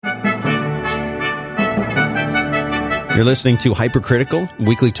You're listening to Hypercritical, a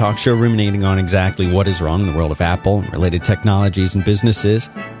weekly talk show ruminating on exactly what is wrong in the world of Apple and related technologies and businesses.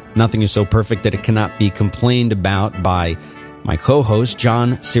 Nothing is so perfect that it cannot be complained about by my co-host,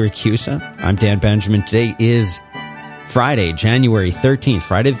 John Siracusa. I'm Dan Benjamin. Today is Friday, January 13th.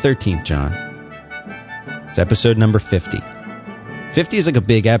 Friday the 13th, John. It's episode number 50. 50 is like a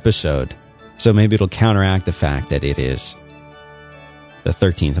big episode, so maybe it'll counteract the fact that it is the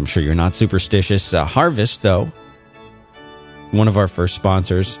 13th. I'm sure you're not superstitious. Harvest, though, one of our first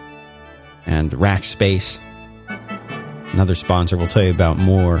sponsors, and Rackspace, another sponsor. We'll tell you about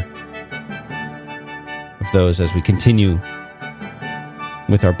more of those as we continue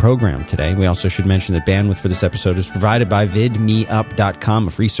with our program today. We also should mention that bandwidth for this episode is provided by vidmeup.com,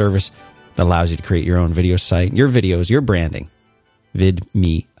 a free service that allows you to create your own video site, your videos, your branding.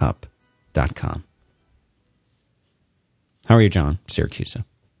 vidmeup.com. How are you, John Siracusa?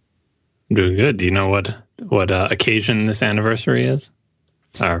 I'm doing good. Do you know what occasion this anniversary is?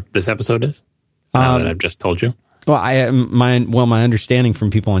 Or this episode is? Now that I've just told you. Well, my understanding from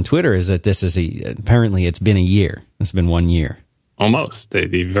people on Twitter is that this is apparently it's been a year. It's been 1 year. Almost.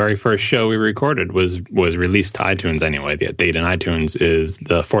 The very first show we recorded was released to iTunes anyway. The date in iTunes is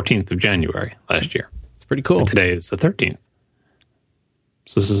the 14th of January last year. It's pretty cool. And today is the 13th.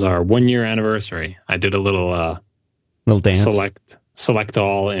 So this is our 1 year anniversary. I did a little dance. Select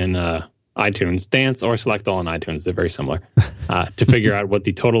all in iTunes. Dance or select all in iTunes. They're very similar. To figure out what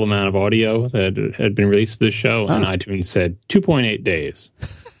the total amount of audio that had been released for this show. And iTunes said 2.8 days.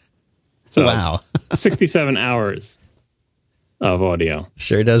 So wow. 67 hours of audio.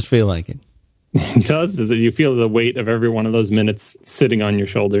 Sure does feel like it. It does. Does it? You feel the weight of every one of those minutes sitting on your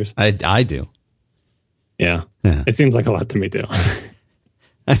shoulders? I do. Yeah. It seems like a lot to me too.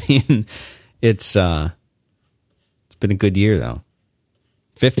 I mean, it's been a good year though.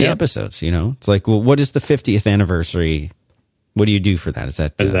 50 episodes, you know. It's like, well, what is the 50th anniversary? What do you do for that? Is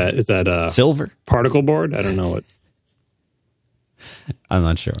that silver? Particle board? I don't know what. I'm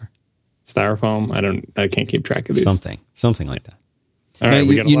not sure. Styrofoam? I can't keep track of these. Something like that. All right,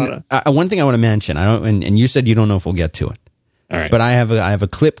 we got a lot of... one thing I want to mention, and you said you don't know if we'll get to it. All right. But I have a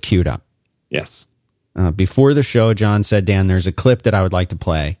clip queued up. Yes. Before the show, John said, Dan, there's a clip that I would like to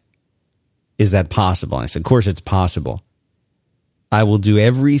play. Is that possible? And I said, of course it's possible. I will do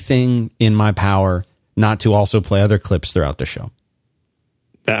everything in my power not to also play other clips throughout the show.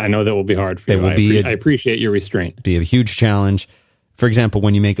 I know that will be hard for you. I appreciate your restraint. Be a huge challenge. For example,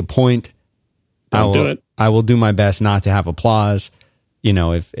 when you make a point, I will do my best not to have applause. You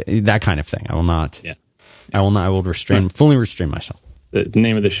know, if that kind of thing. I will not. Yeah. I will not. I will fully restrain myself. The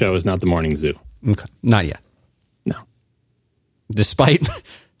name of the show is not The Morning Zoo. Okay. Not yet. No. Despite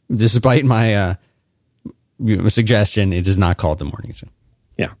my suggestion, it is not called The Morning Zoo.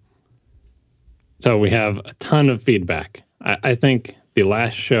 Yeah. So we have a ton of feedback. I think the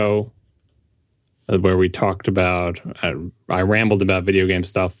last show where we talked about, I rambled about video game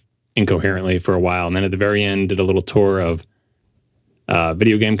stuff incoherently for a while, and then at the very end did a little tour of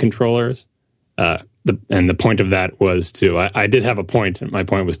video game controllers. And the point of that was I did have a point. My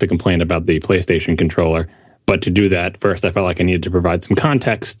point was to complain about the PlayStation controller. But to do that, first I felt like I needed to provide some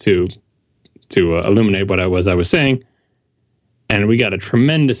context to illuminate what I was saying. And we got a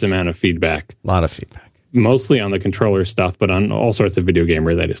tremendous amount of feedback. A lot of feedback. Mostly on the controller stuff, but on all sorts of video game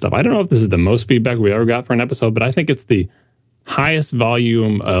related stuff. I don't know if this is the most feedback we ever got for an episode, but I think it's the highest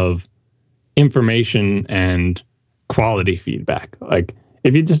volume of information and quality feedback. Like,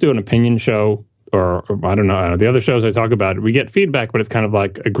 if you just do an opinion show, or I don't know, the other shows I talk about, we get feedback, but it's kind of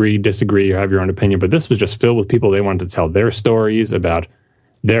like agree, disagree, or have your own opinion. But this was just filled with people. They wanted to tell their stories about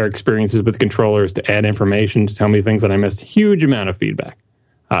their experiences with controllers, to add information, to tell me things that I missed. Huge amount of feedback.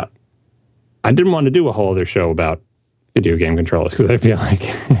 I didn't want to do a whole other show about video game controllers because I feel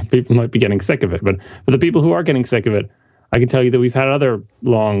like people might be getting sick of it. But for the people who are getting sick of it, I can tell you that we've had other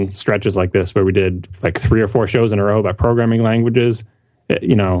long stretches like this where we did like 3 or 4 shows in a row about programming languages.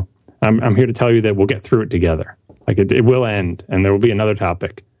 You know, I'm here to tell you that we'll get through it together. Like it will end, and there will be another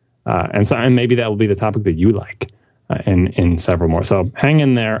topic, and maybe that will be the topic that you like, in several more. So hang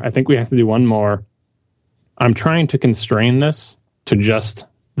in there. I think we have to do one more. I'm trying to constrain this to just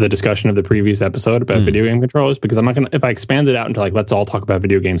the discussion of the previous episode about video game controllers, because I'm not gonna. If I expand it out into like let's all talk about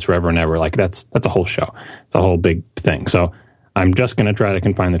video games forever and ever, like that's a whole show. It's a whole big thing. So I'm just going to try to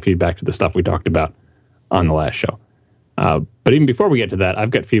confine the feedback to the stuff we talked about on the last show. But even before we get to that,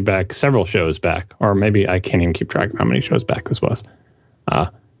 I've got feedback several shows back, or maybe I can't even keep track of how many shows back this was.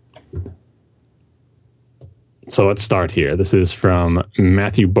 So let's start here. This is from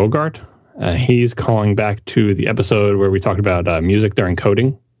Matthew Bogart. He's calling back to the episode where we talked about music during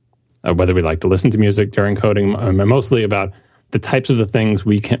coding. whether we like to listen to music during coding, mostly about the types of the things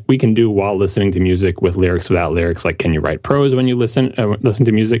we can do while listening to music with lyrics, without lyrics. Like, can you write prose when you listen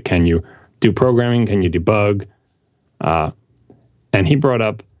to music? Can you do programming? Can you debug? And he brought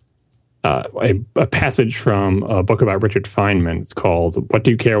up a passage from a book about Richard Feynman. It's called "What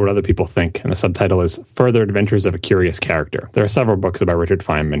Do You Care What Other People Think?" And the subtitle is "Further Adventures of a Curious Character." There are several books about Richard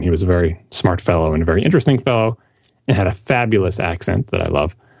Feynman. He was a very smart fellow and a very interesting fellow, and had a fabulous accent that I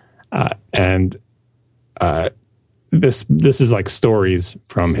love. This is like stories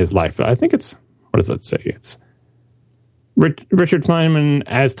from his life. I think it's, what does that say? It's Richard Feynman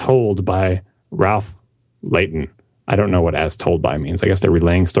as told by Ralph Layton. I don't know what as told by means. I guess they're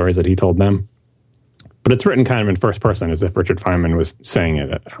relaying stories that he told them. But it's written kind of in first person, as if Richard Feynman was saying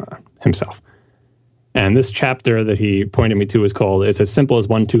it himself. And this chapter that he pointed me to is called "It's as Simple as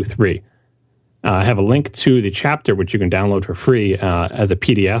 1, 2, 3." I have a link to the chapter, which you can download for free as a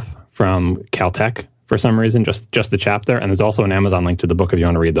PDF from Caltech for some reason, just the chapter. And there's also an Amazon link to the book if you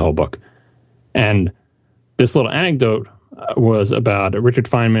want to read the whole book. And this little anecdote was about Richard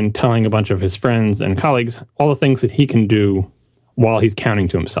Feynman telling a bunch of his friends and colleagues all the things that he can do while he's counting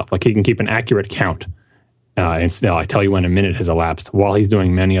to himself. Like, he can keep an accurate count. And still, I tell you when a minute has elapsed, while he's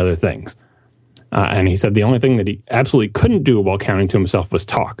doing many other things. And he said the only thing that he absolutely couldn't do while counting to himself was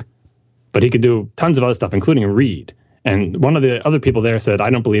talk. But he could do tons of other stuff, including read. And one of the other people there said, "I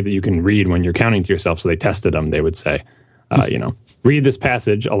don't believe that you can read when you're counting to yourself." So they tested him. They would say, read this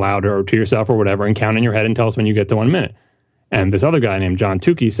passage aloud or to yourself or whatever, and count in your head and tell us when you get to 1 minute. And this other guy named John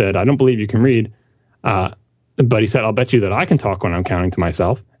Tukey said, "I don't believe you can read." But he said, "I'll bet you that I can talk when I'm counting to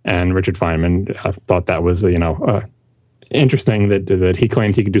myself." And Richard Feynman thought that was, interesting that he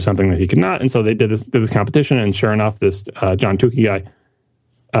claimed he could do something that he could not. And so they did this competition. And sure enough, this John Tukey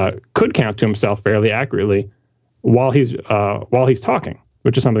guy could count to himself fairly accurately while he's talking,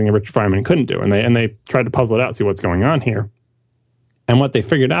 which is something that Richard Feynman couldn't do. And they tried to puzzle it out, see what's going on here. And what they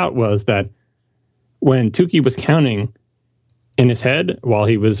figured out was that when Tukey was counting in his head while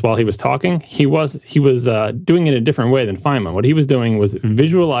he was talking, he was doing it a different way than Feynman. What he was doing was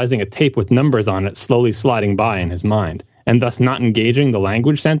visualizing a tape with numbers on it slowly sliding by in his mind, and thus not engaging the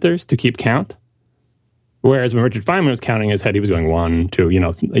language centers to keep count. Whereas when Richard Feynman was counting in his head, he was going 1, 2,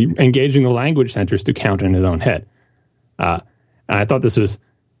 engaging the language centers to count in his own head. And I thought this was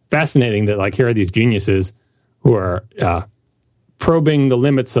fascinating that, like, here are these geniuses who are probing the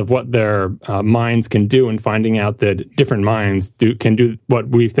limits of what their minds can do, and finding out that different minds can do what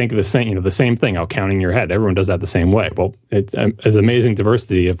we think of the same thing, counting your head. Everyone does that the same way. Well, it's amazing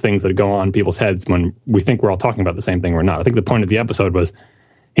diversity of things that go on in people's heads when we think we're all talking about the same thing or not. I think the point of the episode was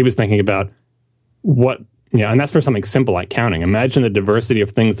he was thinking about and that's for something simple like counting. Imagine the diversity of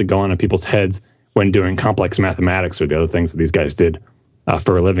things that go on in people's heads when doing complex mathematics or the other things that these guys did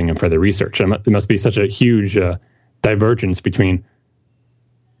for a living and for their research. It must be such a huge divergence between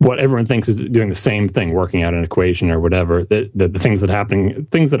what everyone thinks is doing the same thing, working out an equation or whatever, that the things that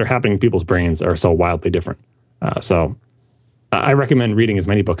are happening in people's brains are so wildly different. So I recommend reading as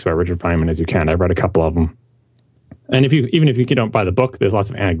many books about Richard Feynman as you can. I've read a couple of them. And even if you don't buy the book, there's lots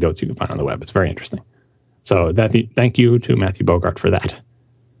of anecdotes you can find on the web. It's very interesting. So thank you to Matthew Bogart for that.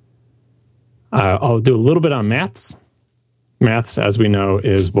 I'll do a little bit on maths. Maths, as we know,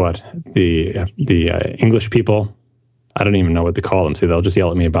 is what the English people, I don't even know what to call them, so they'll just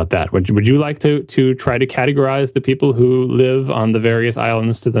yell at me about that. Would you like to try to categorize the people who live on the various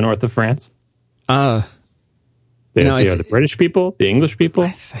islands to the north of France? The British people, the English people?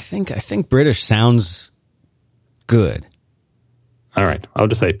 I think British sounds good. All right, I'll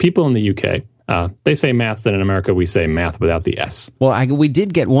just say people in the UK. They say maths, and in America we say math without the S. Well, we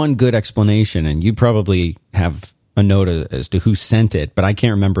did get one good explanation, and you probably have a note as to who sent it, but I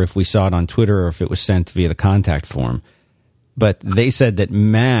can't remember if we saw it on Twitter or if it was sent via the contact form. But they said that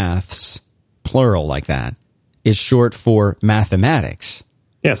maths, plural like that, is short for mathematics.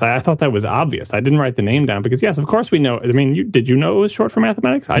 Yes, I thought that was obvious. I didn't write the name down because, yes, of course we know. I mean, did you know it was short for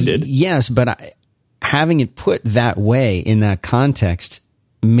mathematics? I did. Yes, but having it put that way in that context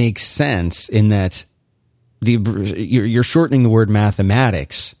makes sense in that you're shortening the word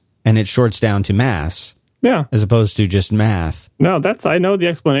mathematics, and it shorts down to maths. Yeah. As opposed to just math. No, I know the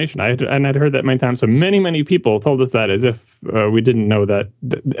explanation. I'd heard that many times. So many people told us that as if we didn't know that.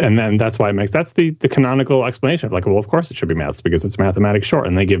 And then that's why that's the canonical explanation of, like, well, of course it should be maths because it's mathematics short.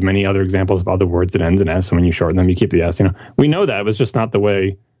 And they give many other examples of other words that ends in S. So when you shorten them, you keep the S. We know that. It was just not the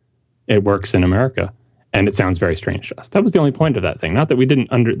way it works in America. And it sounds very strange to us. That was the only point of that thing. Not that we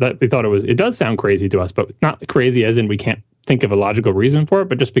that we thought it does sound crazy to us, but not crazy as in we can't think of a logical reason for it,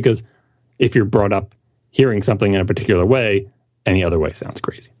 but just because if you're brought up hearing something in a particular way, any other way sounds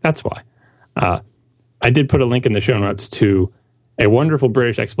crazy. That's why. I did put a link in the show notes to a wonderful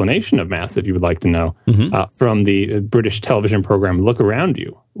British explanation of maths, if you would like to know, from the British television program Look Around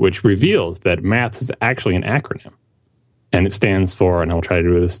You, which reveals that maths is actually an acronym. And it stands for, and I'll try to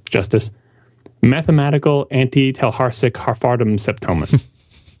do this justice, Mathematical Anti-Telharsic Harfardum Septomen.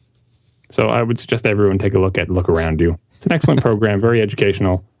 So I would suggest everyone take a look at Look Around You. It's an excellent program, very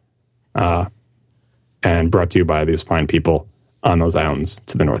educational, and brought to you by these fine people on those islands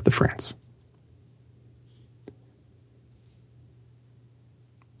to the north of France.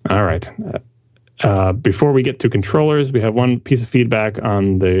 All right. Before we get to controllers, we have one piece of feedback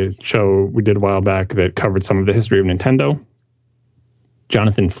on the show we did a while back that covered some of the history of Nintendo.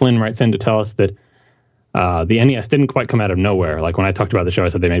 Jonathan Flynn writes in to tell us that the NES didn't quite come out of nowhere. Like when I talked about the show, I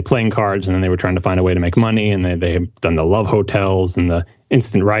said they made playing cards, and then they were trying to find a way to make money, and they have done the Love Hotels and the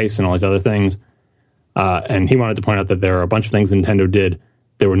Instant Rice and all these other things. And he wanted to point out that there are a bunch of things Nintendo did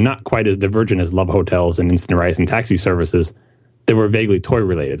that were not quite as divergent as Love Hotels and Instant Rice and taxi services. They were vaguely toy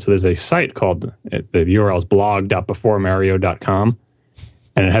related. So there's a site called, the URL is blog.beforemario.com,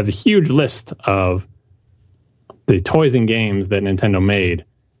 and it has a huge list of the toys and games that Nintendo made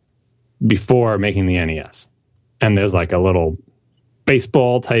before making the NES. And there's like a little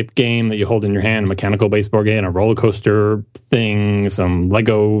baseball type game that you hold in your hand, a mechanical baseball game, a roller coaster thing, some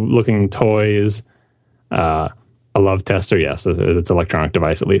Lego looking toys, a love tester. Yes, it's an electronic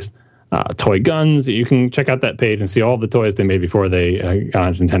device at least. Toy guns. You can check out that page and see all the toys they made before they got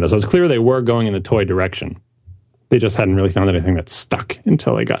onto Nintendo. So it's clear they were going in the toy direction. They just hadn't really found anything that stuck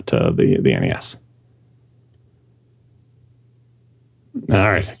until they got to the NES.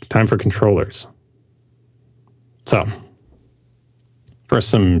 All right, time for controllers. So, first,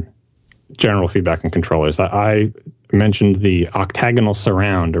 some general feedback on controllers. I mentioned the octagonal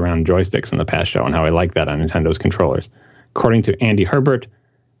surround around joysticks in the past show and how I like that on Nintendo's controllers. According to Andy Herbert,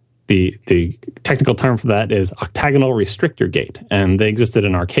 the technical term for that is octagonal restrictor gate, and they existed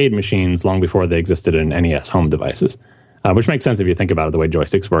in arcade machines long before they existed in NES home devices, which makes sense if you think about it the way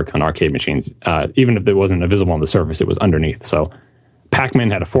joysticks work on arcade machines. Even if it wasn't visible on the surface, it was underneath. So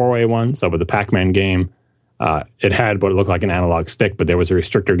Pac-Man had a four-way one, so with the Pac-Man game, it had what looked like an analog stick, but there was a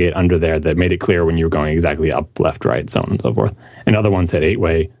restrictor gate under there that made it clear when you were going exactly up, left, right, so on and so forth. And other ones had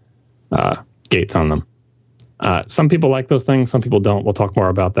eight-way gates on them. Some people like those things, some people don't. We'll talk more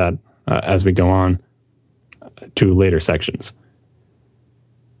about that as we go on to later sections.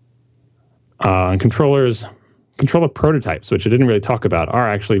 Controller prototypes, which I didn't really talk about, are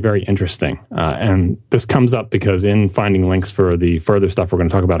actually very interesting. And this comes up because in finding links for the further stuff we're going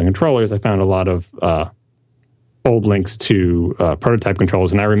to talk about in controllers, I found a lot of old links to prototype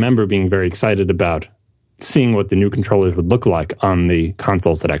controllers. And I remember being very excited about seeing what the new controllers would look like on the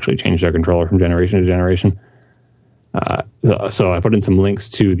consoles that actually changed their controller from generation to generation. So I put in some links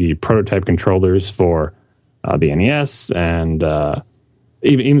to the prototype controllers for the NES and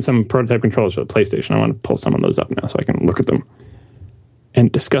even some prototype controllers for the PlayStation. I want to pull some of those up now so I can look at them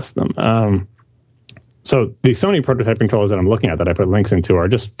and discuss them. So the Sony prototype controllers that I'm looking at that I put links into are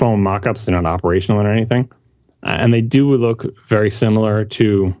just foam mock-ups. They're not operational or anything. And they do look very similar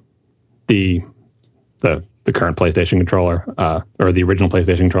to the current PlayStation controller, or the original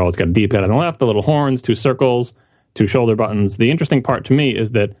PlayStation controller. It's got a D-pad on the left, the little horns, two circles, two shoulder buttons. The interesting part to me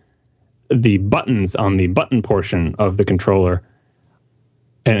is that the buttons on the button portion of the controller,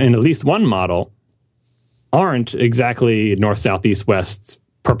 and in at least one model, aren't exactly north, south, east, west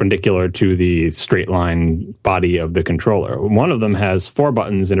perpendicular to the straight line body of the controller. One of them has four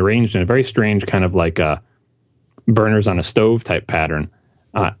buttons and arranged in a very strange kind of like burners on a stove type pattern.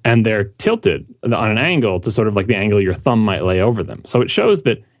 And they're tilted on an angle to sort of like the angle your thumb might lay over them. So it shows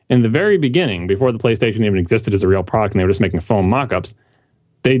that in the very beginning, before the PlayStation even existed as a real product and they were just making foam mock-ups,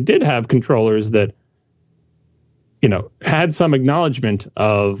 they did have controllers that, you know, had some acknowledgement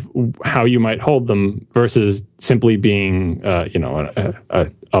of how you might hold them versus simply being,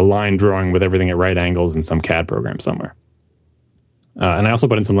 a line drawing with everything at right angles in some CAD program somewhere. And I also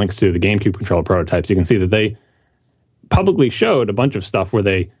put in some links to the GameCube controller prototypes. You can see that they publicly showed a bunch of stuff where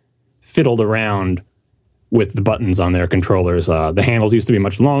they fiddled around with the buttons on their controllers. The handles used to be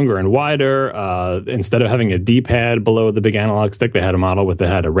much longer and wider. Instead of having a D-pad below the big analog stick, they had a model that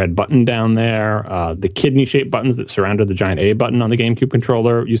had a red button down there. The kidney-shaped buttons that surrounded the giant A button on the GameCube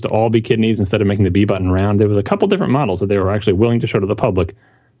controller used to all be kidneys instead of making the B button round. There was a couple different models that they were actually willing to show to the public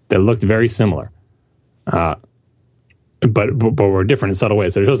that looked very similar. But were different in subtle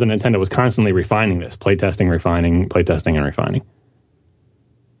ways. So it shows that Nintendo was constantly refining this, playtesting, and refining.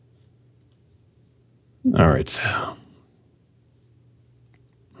 All right. I'm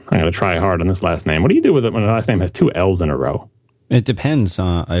going to try hard on this last name. What do you do with it when the last name has two L's in a row? It depends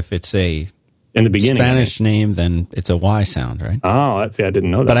if it's a in the beginning Spanish name, then it's a Y sound, right? Oh, I didn't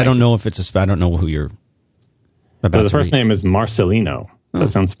know that. But I don't know if it's I don't know who you're about. So the first name is Marcelino. Does that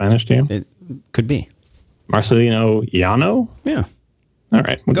sound Spanish to you? It could be. Marcelino Llano? Yeah. All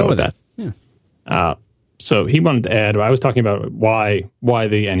right, we'll go with that. Yeah. So he wanted to add, I was talking about why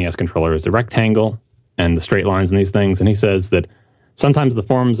the NES controller is the rectangle and the straight lines and these things, and he says that sometimes the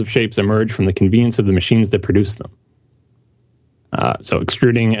forms of shapes emerge from the convenience of the machines that produce them. So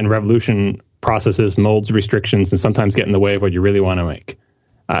extruding and revolution processes, molds, restrictions, and sometimes get in the way of what you really want to make.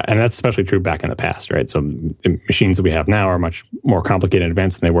 And that's especially true back in the past, right? So machines that we have now are much more complicated and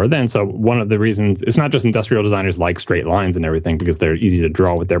advanced than they were then. So one of the reasons, it's not just industrial designers like straight lines and everything because they're easy to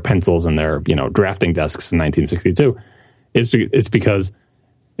draw with their pencils and their drafting desks in 1962. It's because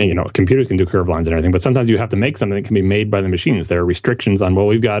computers can do curved lines and everything, but sometimes you have to make something that can be made by the machines. There are restrictions on,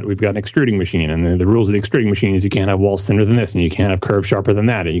 we've got an extruding machine, and the rules of the extruding machine is you can't have walls thinner than this, and you can't have curves sharper than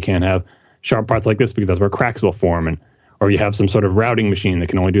that, and you can't have sharp parts like this because that's where cracks will form, or you have some sort of routing machine that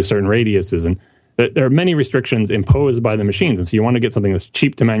can only do certain radiuses, and there are many restrictions imposed by the machines, and so you want to get something that's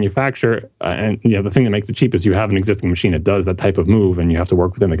cheap to manufacture, and the thing that makes it cheap is you have an existing machine that does that type of move, and you have to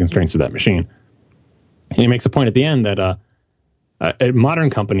work within the constraints of that machine. And he makes a point at the end that modern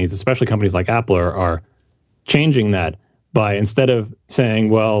companies, especially companies like Apple, are changing that by, instead of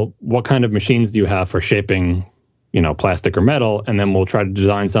saying, well, what kind of machines do you have for shaping plastic or metal, and then we'll try to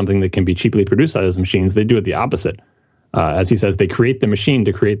design something that can be cheaply produced out of those machines, they do it the opposite. As he says, they create the machine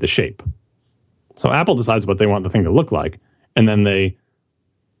to create the shape. So Apple decides what they want the thing to look like, and then they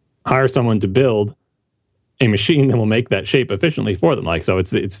hire someone to build a machine that will make that shape efficiently for them. So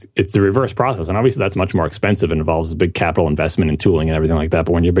it's the reverse process, and obviously that's much more expensive and involves a big capital investment in tooling and everything like that.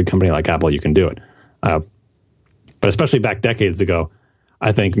 But when you're a big company like Apple, you can do it. But especially back decades ago,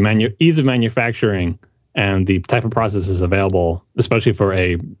 I think ease of manufacturing and the type of processes available, especially for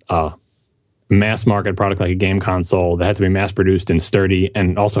a mass market product like a game console that had to be mass produced and sturdy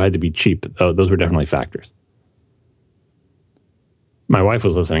and also had to be cheap, those were definitely factors. My wife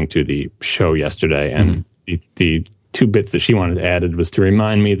was listening to the show yesterday, and the two bits that she wanted added was to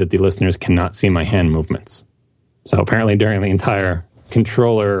remind me that the listeners cannot see my hand movements. So apparently during the entire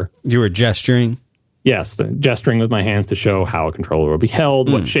controller... You were gesturing? Yes, gesturing with my hands to show how a controller will be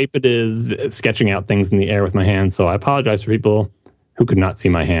held, what shape it is, sketching out things in the air with my hands. So I apologize for people who could not see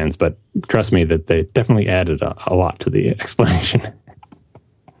my hands, but trust me that they definitely added a lot to the explanation.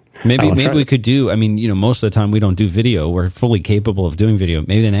 Maybe we could do, most of the time we don't do video. We're fully capable of doing video.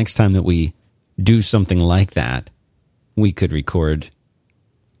 Maybe the next time that we do something like that, we could record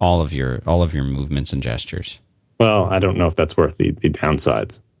all of your movements and gestures. Well, I don't know if that's worth the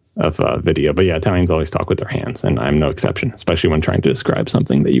downsides of video, but yeah, Italians always talk with their hands, and I'm no exception, especially when trying to describe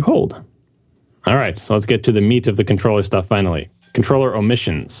something that you hold. All right, so let's get to the meat of the controller stuff finally. Controller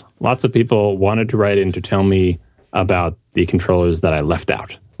omissions. Lots of people wanted to write in to tell me about the controllers that I left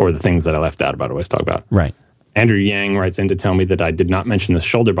out, or the things that I left out about what I was talking about. Right. Andrew Yang writes in to tell me that I did not mention the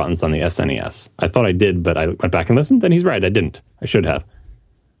shoulder buttons on the SNES. I thought I did, but I went back and listened, and he's right, I didn't. I should have.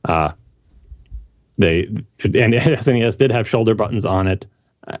 And SNES did have shoulder buttons on it.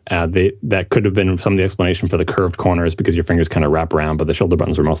 That could have been some of the explanation for the curved corners because your fingers kind of wrap around, but the shoulder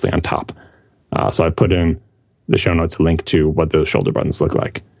buttons were mostly on top. So I put in the show notes a link to what those shoulder buttons look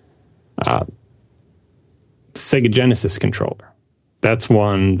like. Sega Genesis controller. That's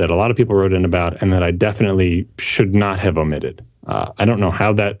one that a lot of people wrote in about and that I definitely should not have omitted. I don't know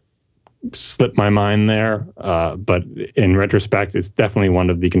how that slipped my mind there, but in retrospect, it's definitely one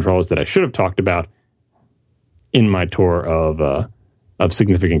of the controllers that I should have talked about in my tour of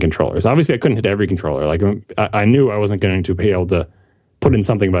significant controllers. Obviously, I couldn't hit every controller. Like I knew I wasn't going to be able to put in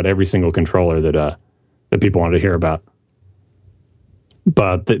something about every single controller that people wanted to hear about.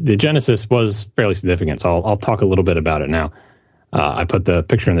 But the Genesis was fairly significant, so I'll talk a little bit about it now. I put the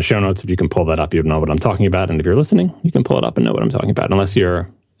picture in the show notes. If you can pull that up, you'll know what I'm talking about. And if you're listening, you can pull it up and know what I'm talking about, unless you're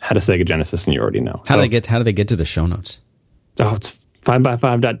at a Sega Genesis and you already know. How do they get to the show notes? Oh, it's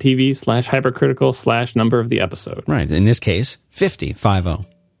 5by5.tv/hypercritical/number of the episode. Right. In this case, 50. Yep.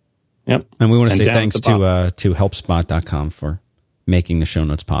 And we want to say thanks to helpspot.com for making the show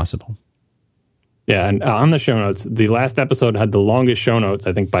notes possible. Yeah, and on the show notes, the last episode had the longest show notes,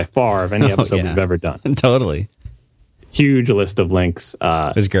 I think, by far of any episode we've ever done. Totally. Huge list of links.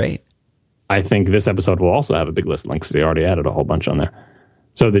 It was great. I think this episode will also have a big list of links. They already added a whole bunch on there.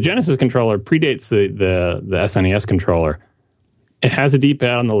 So the Genesis controller predates the SNES controller. It has a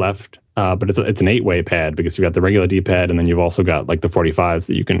D-pad on the left, but it's an 8-way pad because you've got the regular D-pad and then you've also got like the 45s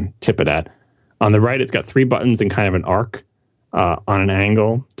that you can tip it at. On the right, it's got 3 buttons in kind of an arc on an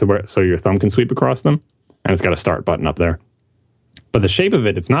angle so your thumb can sweep across them, and it's got a start button up there. But the shape of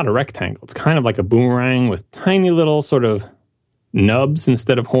it, it's not a rectangle. It's kind of like a boomerang with tiny little sort of nubs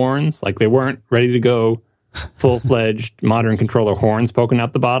instead of horns. Like they weren't ready to go full-fledged modern controller horns poking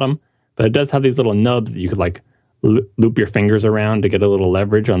out the bottom. But it does have these little nubs that you could like loop your fingers around to get a little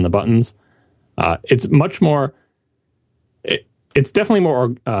leverage on the buttons. It's much more... It's definitely more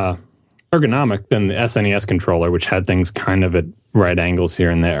ergonomic than the SNES controller, which had things kind of at right angles here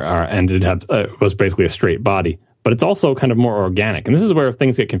and there, and it was basically a straight body. But it's also kind of more organic. And this is where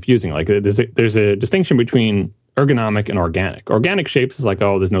things get confusing. Like there's a distinction between ergonomic and organic. Organic shapes is like,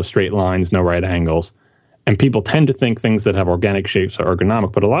 oh, there's no straight lines, no right angles. And people tend to think things that have organic shapes are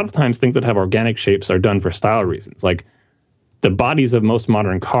ergonomic. But a lot of times things that have organic shapes are done for style reasons. Like the bodies of most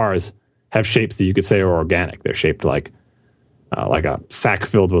modern cars have shapes that you could say are organic. They're shaped like a sack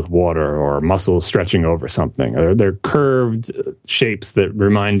filled with water or muscles stretching over something. Or they're curved shapes that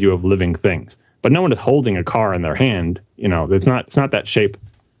remind you of living things. But no one is holding a car in their hand. You know, it's not that shape.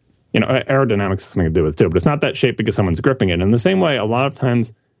 You know, aerodynamics has something to do with it too, but it's not that shape because someone's gripping it. In the same way, a lot of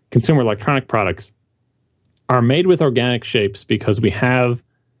times consumer electronic products are made with organic shapes because we have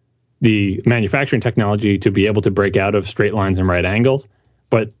the manufacturing technology to be able to break out of straight lines and right angles.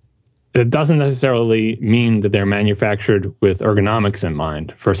 But it doesn't necessarily mean that they're manufactured with ergonomics in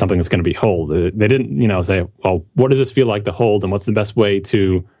mind for something that's going to be held. They didn't, say, well, what does this feel like to hold, and what's the best way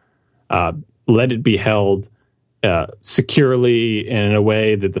to let it be held securely in a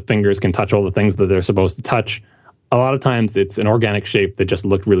way that the fingers can touch all the things that they're supposed to touch. A lot of times it's an organic shape that just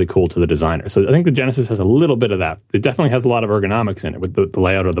looked really cool to the designer. So I think the Genesis has a little bit of that. It definitely has a lot of ergonomics in it with the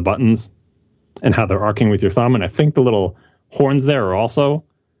layout of the buttons and how they're arcing with your thumb. And I think the little horns there are also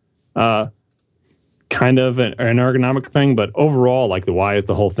kind of an ergonomic thing. But overall, like why is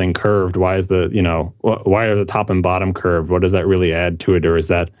the whole thing curved? Why is why are the top and bottom curved? What does that really add to it? Or is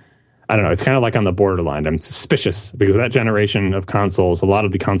that, I don't know, it's kind of like on the borderline. I'm suspicious because that generation of consoles, a lot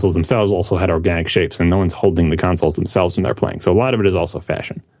of the consoles themselves also had organic shapes, and no one's holding the consoles themselves when they're playing. So a lot of it is also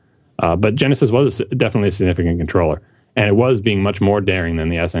fashion. But Genesis was definitely a significant controller, and it was being much more daring than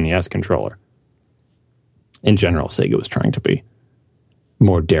the SNES controller. In general, Sega was trying to be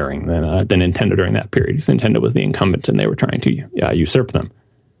more daring than Nintendo during that period, because Nintendo was the incumbent, and they were trying to usurp them.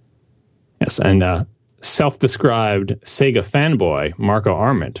 Yes, and self-described Sega fanboy Marco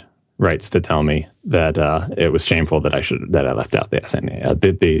Arment writes to tell me that it was shameful that I left out the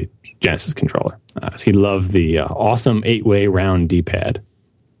SNES, the Genesis controller. He loved the awesome 8-way round D-pad.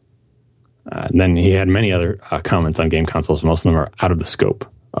 And then he had many other comments on game consoles. Most of them are out of the scope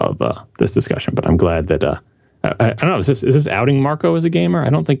of this discussion. But I'm glad that I don't know. Is this outing Marco as a gamer? I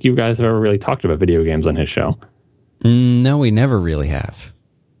don't think you guys have ever really talked about video games on his show. No, we never really have.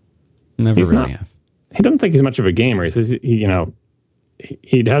 Never really have. He doesn't think he's much of a gamer. He says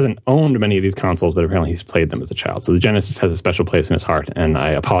he hasn't owned many of these consoles, but apparently he's played them as a child. So the Genesis has a special place in his heart, and I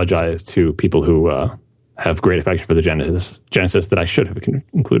apologize to people who have great affection for the Genesis that I should have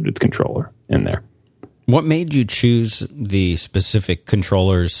included its controller in there. What made you choose the specific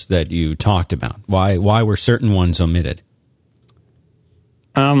controllers that you talked about? Why were certain ones omitted?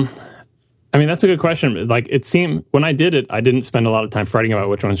 I mean, that's a good question. Like, it seemed, when I did it, I didn't spend a lot of time fighting about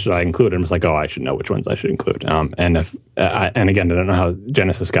which ones should I include. And was like, oh, I should know which ones I should include. And again, I don't know how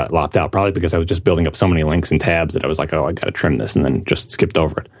Genesis got lopped out, probably because I was just building up so many links and tabs that I was like, oh, I got to trim this, and then just skipped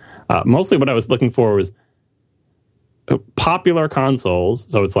over it. Mostly what I was looking for was popular consoles.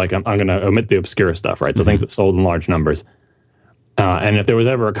 So it's like, I'm going to omit the obscure stuff, right? So things that sold in large numbers. And if there was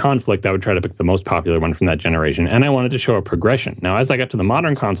ever a conflict, I would try to pick the most popular one from that generation. And I wanted to show a progression. Now, as I got to the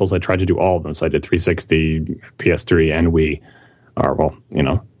modern consoles, I tried to do all of them. So I did 360, PS3, and Wii. Or, well,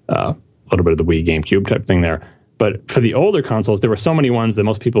 a little bit of the Wii GameCube type thing there. But for the older consoles, there were so many ones that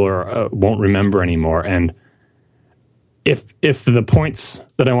most people won't remember anymore. And if the points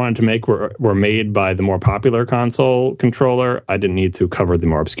that I wanted to make were made by the more popular console controller, I didn't need to cover the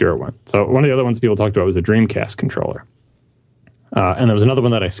more obscure one. So one of the other ones people talked about was the Dreamcast controller. And there was another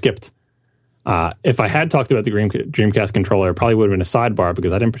one that I skipped. If I had talked about the Dreamcast controller, it probably would have been a sidebar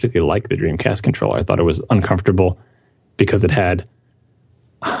because I didn't particularly like the Dreamcast controller. I thought it was uncomfortable because it had,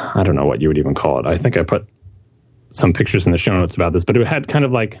 I don't know what you would even call it. I think I put some pictures in the show notes about this, but it had kind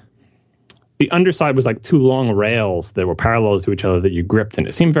of like, the underside was like two long rails that were parallel to each other that you gripped, and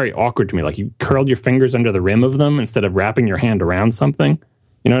it seemed very awkward to me. Like you curled your fingers under the rim of them instead of wrapping your hand around something.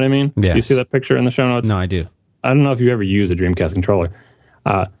 You know what I mean? Yes. Do you see that picture in the show notes? No, I do. I don't know if you ever used a Dreamcast controller.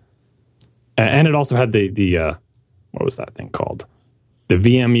 And it also had the what was that thing called? The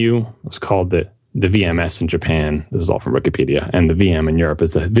VMU. It was called the VMS in Japan. This is all from Wikipedia. And the VM in Europe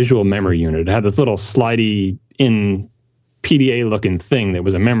is the visual memory unit. It had this little slidey in PDA looking thing that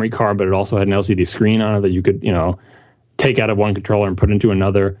was a memory card, but it also had an LCD screen on it that you could, take out of one controller and put into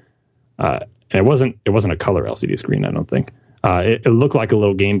another. And it wasn't a color LCD screen, I don't think. It looked like a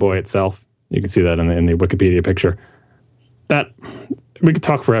little Game Boy itself. You can see that in the Wikipedia picture. That we could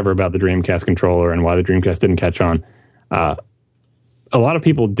talk forever about the Dreamcast controller and why the Dreamcast didn't catch on. A lot of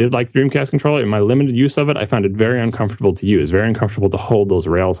people did like the Dreamcast controller. In my limited use of it, I found it very uncomfortable to use, very uncomfortable to hold those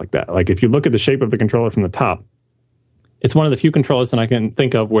rails like that. Like if you look at the shape of the controller from the top, it's one of the few controllers that I can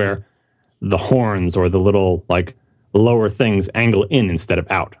think of where the horns or the little like lower things angle in instead of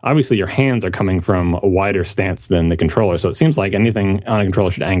out. Obviously, your hands are coming from a wider stance than the controller, so it seems like anything on a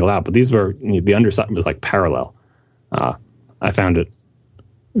controller should angle out. But these were, the underside was like parallel. I found it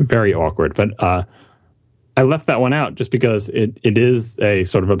very awkward, but I left that one out just because it is a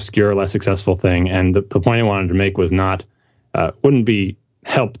sort of obscure, less successful thing, and the point I wanted to make was not wouldn't be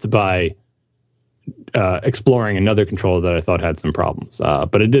helped by exploring another controller that I thought had some problems.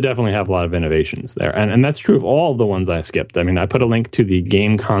 But it did definitely have a lot of innovations there, and that's true of all of the ones I skipped. I mean, I put a link to the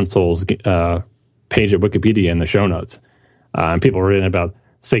game consoles page at Wikipedia in the show notes, and people were written about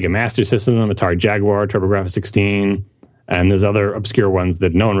Sega Master System, Atari Jaguar, TurboGrafx 16. And there's other obscure ones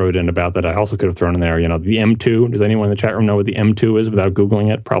that no one wrote in about that I also could have thrown in there. You know, the M2. Does anyone in the chat room know what the M2 is without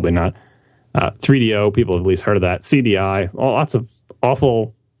Googling it? Probably not. 3DO, people have at least heard of that. CDI, lots of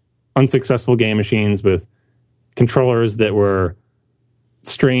awful, unsuccessful game machines with controllers that were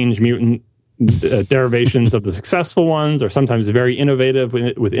strange mutant derivations of the successful ones, or sometimes very innovative,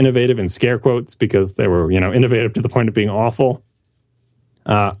 with innovative in scare quotes, because they were, innovative to the point of being awful.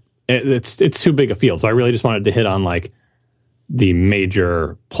 It's too big a field. So I really just wanted to hit on like the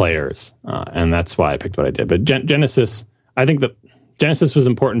major players, and that's why I picked what I did. But Genesis, I think that Genesis was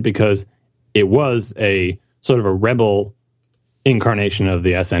important because it was a sort of a rebel incarnation of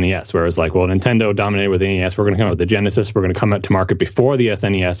the SNES, where it was like, well, Nintendo dominated with the NES, we're going to come out with the Genesis, we're going to come out to market before the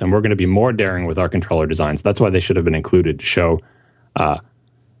SNES, and we're going to be more daring with our controller designs. That's why they should have been included, to show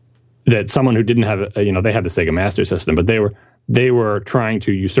that someone who didn't have, they had the Sega Master System, but they were trying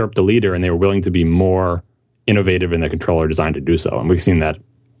to usurp the leader, and they were willing to be more innovative in their controller design to do so. And we've seen that,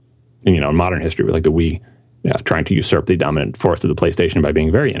 in modern history with like the Wii, trying to usurp the dominant force of the PlayStation by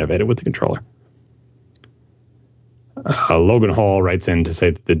being very innovative with the controller. Logan Hall writes in to say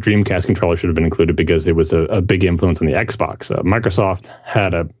that the Dreamcast controller should have been included because it was a big influence on the Xbox. Microsoft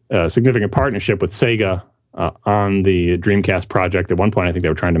had a significant partnership with Sega on the Dreamcast project. At one point, I think they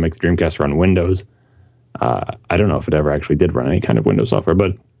were trying to make the Dreamcast run Windows. I don't know if it ever actually did run any kind of Windows software,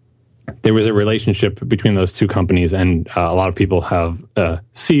 but there was a relationship between those two companies, and a lot of people have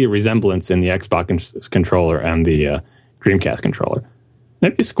see a resemblance in the Xbox controller and the Dreamcast controller.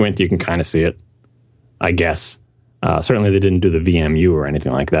 And if you squint, you can kind of see it, I guess. Certainly, they didn't do the VMU or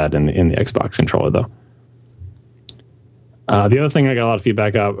anything like that in the Xbox controller, though. The other thing I got a lot of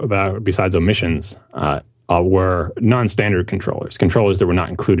feedback about, besides omissions, were non-standard controllers that were not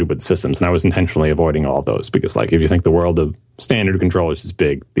included with systems, and I was intentionally avoiding all of those because, like, if you think the world of standard controllers is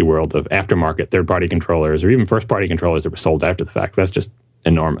big, the world of aftermarket third-party controllers or even first-party controllers that were sold after the fact, that's just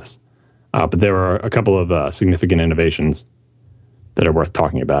enormous. But there were a couple of significant innovations that are worth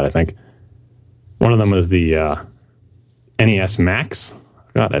talking about, I think. One of them was the NES Max.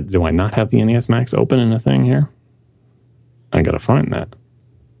 God, do I not have the NES Max open in a thing here? I gotta find that.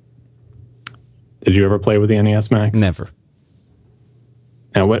 Did you ever play with the NES Max? Never.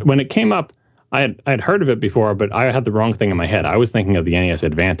 Now, when it came up, I had heard of it before, but I had the wrong thing in my head. I was thinking of the NES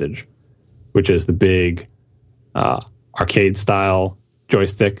Advantage, which is the big arcade-style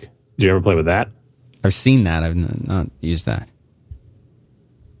joystick. Did you ever play with that? I've seen that. I've not used that.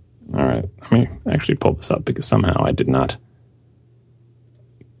 All right. Let me actually pull this up because somehow I did not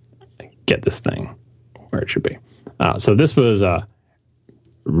get this thing where it should be. So this was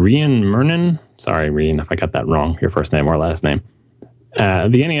Rian Mernon. Sorry, Rian, if I got that wrong, your first name or last name. The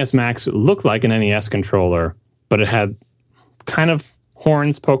NES Max looked like an NES controller, but it had kind of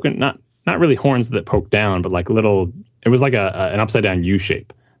horns poking, not really horns that poke down, but like little, it was like an upside down U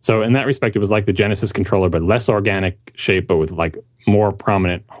shape. So in that respect, it was like the Genesis controller, but less organic shape, but with like more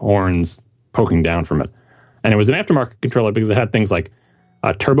prominent horns poking down from it. And it was an aftermarket controller because it had things like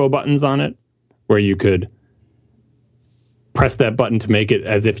turbo buttons on it, where you could press that button to make it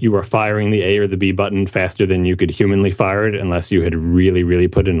as if you were firing the A or the B button faster than you could humanly fire it, unless you had really, really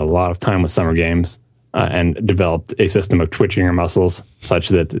put in a lot of time with Summer Games and developed a system of twitching your muscles such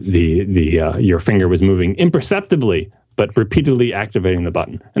that your finger was moving imperceptibly, but repeatedly activating the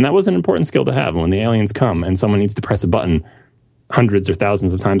button. And that was an important skill to have. When the aliens come and someone needs to press a button hundreds or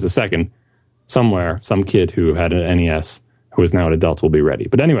thousands of times a second, somewhere, some kid who had an NES, who is now an adult, will be ready.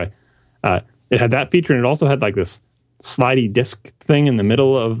 But anyway, it had that feature, and it also had like this slidey disc thing in the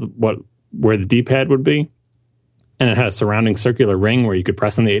middle of where the D-pad would be. and it had a surrounding circular ring where you could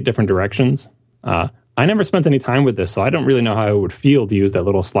press in the 8 different directions. I never spent any time with this, so I don't really know how it would feel to use that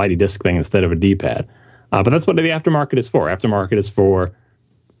little slidey disc thing instead of a D-pad. But that's what the aftermarket is for. Aftermarket is for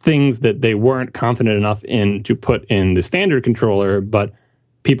things that they weren't confident enough in to put in the standard controller, but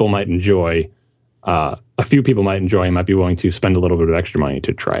people might enjoy. A few people might enjoy and might be willing to spend a little bit of extra money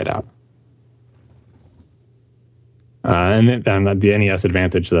to try it out. And the NES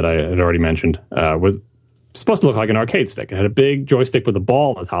Advantage that I had already mentioned was supposed to look like an arcade stick. It had a big joystick with a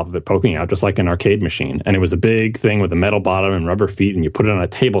ball on the top of it poking out, just like an arcade machine. And it was a big thing with a metal bottom and rubber feet, and you put it on a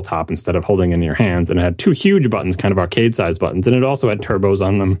tabletop instead of holding it in your hands. And it had 2 huge buttons, kind of arcade-sized buttons. And it also had turbos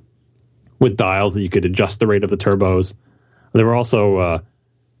on them with dials that you could adjust the rate of the turbos. There were also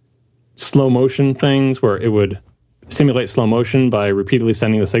slow motion things where it would simulate slow motion by repeatedly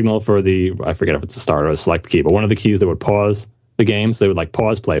sending the signal for the, I forget if it's a start or a select key, but one of the keys that would pause the games. They would like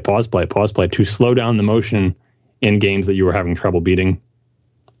pause, play to slow down the motion in games that you were having trouble beating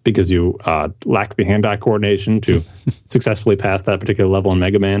because you lacked the hand-eye coordination to successfully pass that particular level in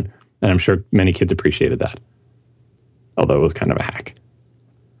Mega Man. And I'm sure many kids appreciated that, although it was kind of a hack.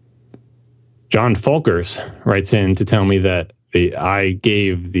 John Folkers writes in to tell me that I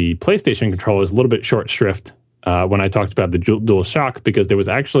gave the PlayStation controllers a little bit short shrift when I talked about the DualShock, because there was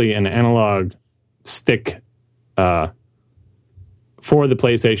actually an analog stick for the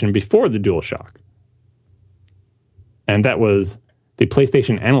PlayStation before the DualShock. And that was the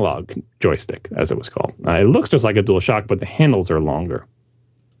PlayStation Analog Joystick, as it was called. It looks just like a DualShock, but the handles are longer.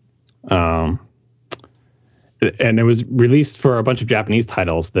 And it was released for a bunch of Japanese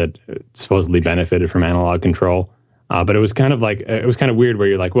titles that supposedly benefited from analog control. But it was kind of weird where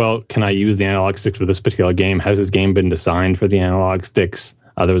you're like, well, can I use the analog sticks for this particular game? Has this game been designed for the analog sticks?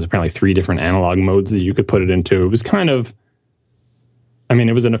 There was apparently 3 different analog modes that you could put it into. It was kind of, I mean,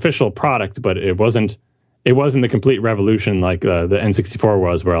 it was an official product, but it wasn't the complete revolution like the N64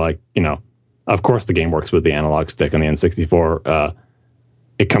 was, where, like, you know, of course the game works with the analog stick on the N64.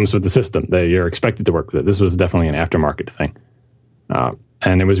 It comes with the system that you're expected to work with it. This was definitely an aftermarket thing.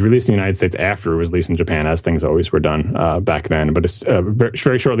 And it was released in the United States after it was released in Japan, as things always were done back then. But it's,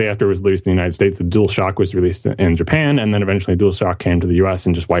 very shortly after it was released in the United States, the DualShock was released in Japan, and then eventually DualShock came to the US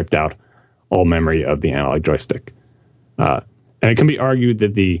and just wiped out all memory of the analog joystick. And it can be argued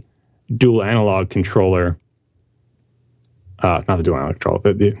that the dual analog controller, not the dual analog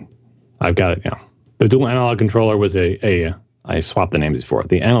controller, I've got it now. The dual analog controller was I swapped the names before.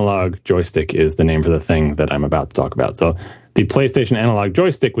 The analog joystick is the name for the thing that I'm about to talk about. So the PlayStation analog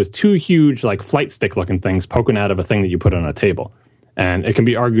joystick was 2 huge, like, flight stick looking things poking out of a thing that you put on a table. And it can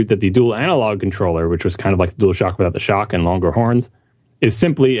be argued that the dual analog controller, which was kind of like the DualShock without the shock and longer horns, is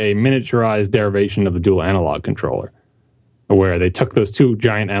simply a miniaturized derivation of the dual analog controller, where they took those 2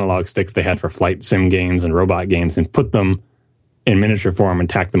 giant analog sticks they had for flight sim games and robot games and put them in miniature form and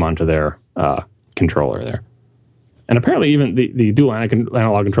tacked them onto their controller there. And apparently even the dual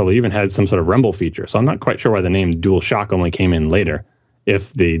analog controller even had some sort of rumble feature. So I'm not quite sure why the name DualShock only came in later,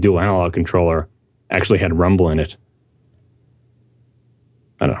 if the dual analog controller actually had rumble in it.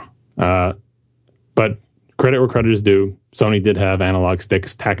 I don't know. But credit where credit is due. Sony did have analog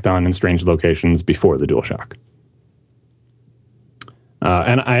sticks tacked on in strange locations before the DualShock.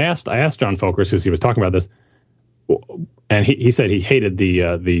 And I asked John Folkers, because he was talking about this, and he said he hated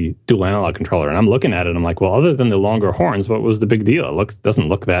the dual analog controller. And I'm looking at it, and I'm like, well, other than the longer horns, what was the big deal? It doesn't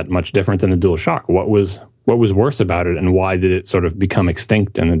look that much different than the DualShock. What was worse about it, and why did it sort of become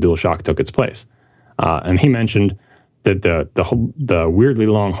extinct and the DualShock took its place? And he mentioned that the weirdly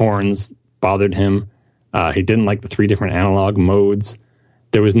long horns bothered him. He didn't like the 3 different analog modes.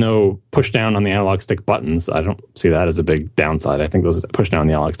 There was no push down on the analog stick buttons. I don't see that as a big downside. I think those push down on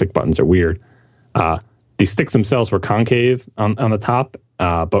the analog stick buttons are weird. The sticks themselves were concave on the top,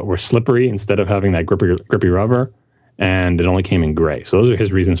 but were slippery instead of having that grippy rubber, and it only came in gray. So those are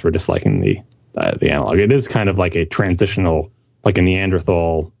his reasons for disliking the analog. It is kind of like a transitional, like a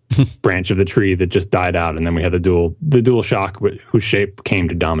Neanderthal branch of the tree that just died out, and then we had the DualShock, whose shape came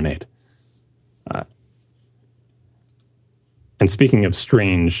to dominate. And speaking of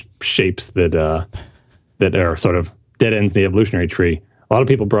strange shapes that are sort of dead ends in the evolutionary tree, a lot of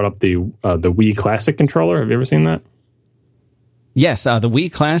people brought up the Wii Classic controller. Have you ever seen that? Yes, the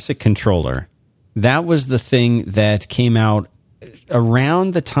Wii Classic controller. That was the thing that came out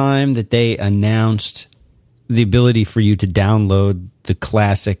around the time that they announced the ability for you to download the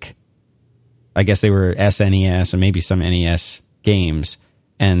classic, I guess they were SNES and maybe some NES games.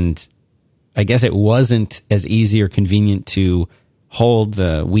 And I guess it wasn't as easy or convenient to hold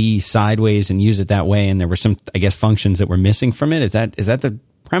the Wii sideways and use it that way, and there were some, I guess, functions that were missing from it. Is that the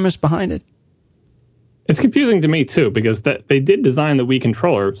premise behind it? It's confusing to me, too, because they did design the Wii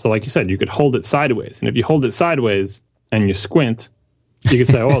controller. So like you said, you could hold it sideways. And if you hold it sideways and you squint, you could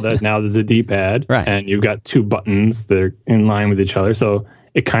say, oh, now there's a D-pad. Right. And you've got two buttons that are in line with each other. So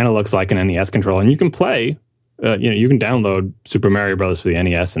it kind of looks like an NES controller. And you can play, you can download Super Mario Brothers for the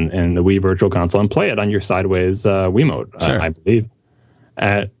NES and the Wii Virtual Console and play it on your sideways Wiimote, Sure. I believe.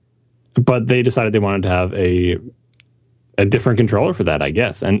 But they decided they wanted to have a different controller for that, I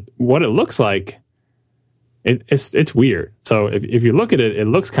guess. And what it looks like, it's weird. So if you look at it, it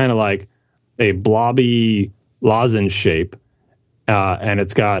looks kind of like a blobby lozenge shape, and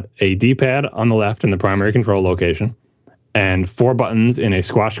it's got a D-pad on the left in the primary control location, and 4 buttons in a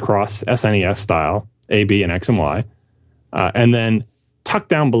squash cross SNES style, A, B, and X and Y. And then tucked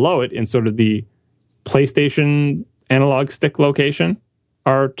down below it in sort of the PlayStation analog stick location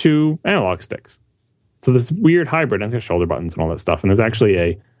are 2 analog sticks. So this weird hybrid, and there's shoulder buttons and all that stuff. And there's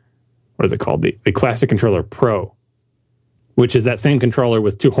actually what is it called? The Classic Controller Pro, which is that same controller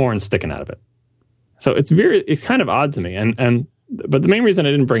with 2 horns sticking out of it. So it's kind of odd to me. But the main reason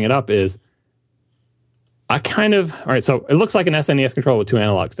I didn't bring it up is all right, so it looks like an SNES controller with 2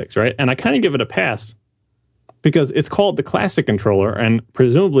 analog sticks, right? And I kind of give it a pass because it's called the Classic Controller, and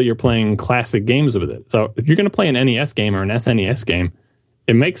presumably you're playing classic games with it. So if you're going to play an NES game or an SNES game,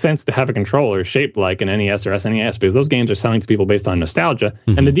 it makes sense to have a controller shaped like an NES or SNES because those games are selling to people based on nostalgia,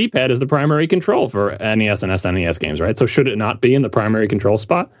 and the D-pad is the primary control for NES and SNES games, right? So should it not be in the primary control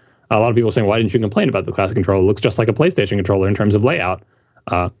spot? A lot of people are saying, why didn't you complain about the Classic Controller? It looks just like a PlayStation controller in terms of layout,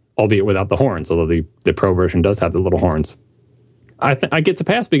 albeit without the horns, although the Pro version does have the little horns. I get to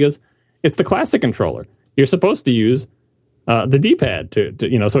pass because it's the Classic Controller. You're supposed to use the D-pad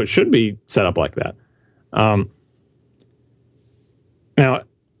to so it should be set up like that. Now,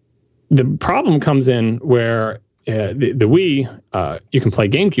 the problem comes in where the Wii, you can play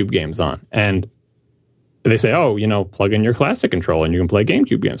GameCube games on, and they say, plug in your Classic controller and you can play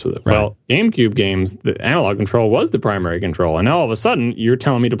GameCube games with it. Right. Well, GameCube games, the analog control was the primary control, and now all of a sudden you're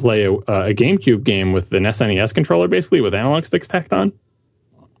telling me to play a GameCube game with an SNES controller, basically with analog sticks tacked on?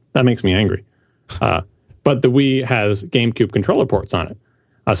 That makes me angry. But the Wii has GameCube controller ports on it.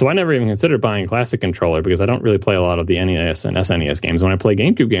 So I never even considered buying a Classic controller because I don't really play a lot of the NES and SNES games. When I play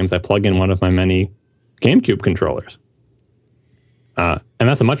GameCube games, I plug in one of my many GameCube controllers. And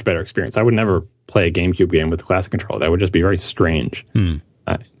that's a much better experience. I would never play a GameCube game with the Classic controller. That would just be very strange,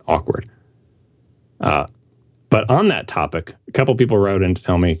 awkward. But on that topic, a couple people wrote in to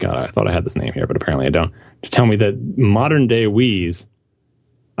tell me, God, I thought I had this name here, but apparently I don't, to tell me that modern-day Wiis,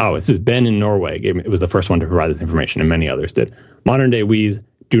 this is Ben in Norway. It was the first one to provide this information, and many others did. Modern-day Wiis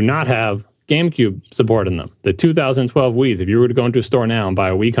do not have GameCube support in them. The 2012 Wiis, if you were to go into a store now and buy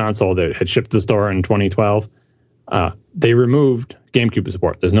a Wii console that had shipped to the store in 2012, they removed GameCube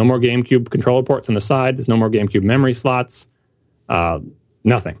support. There's no more GameCube controller ports on the side. There's no more GameCube memory slots.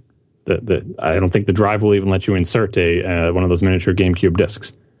 Nothing. I don't think the drive will even let you insert one of those miniature GameCube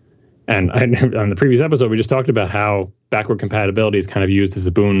discs. And on the previous episode, we just talked about how backward compatibility is kind of used as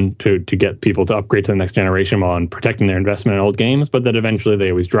a boon to get people to upgrade to the next generation while protecting their investment in old games, but that eventually they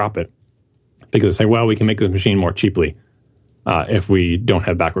always drop it because they say, well, we can make this machine more cheaply if we don't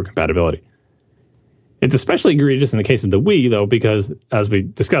have backward compatibility. It's especially egregious in the case of the Wii, though, because as we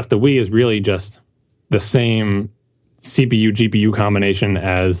discussed, the Wii is really just the same CPU-GPU combination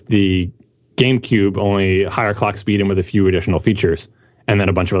as the GameCube, only higher clock speed and with a few additional features, and then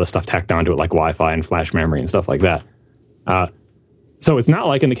a bunch of other stuff tacked onto it like Wi-Fi and flash memory and stuff like that. So it's not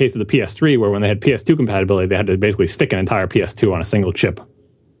like in the case of the PS3 where when they had PS2 compatibility, they had to basically stick an entire PS2 on a single chip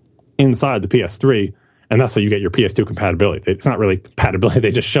inside the PS3, and that's how you get your PS2 compatibility. It's not really compatibility.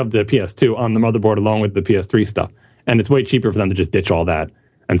 They just shoved the PS2 on the motherboard along with the PS3 stuff. And it's way cheaper for them to just ditch all that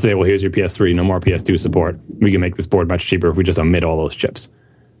and say, well, here's your PS3, no more PS2 support. We can make this board much cheaper if we just omit all those chips.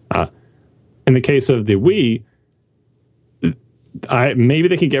 In the case of the Wii, maybe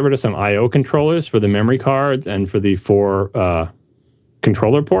they could get rid of some I/O controllers for the memory cards and for the 4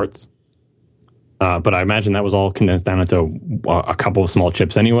 controller ports. But I imagine that was all condensed down into a couple of small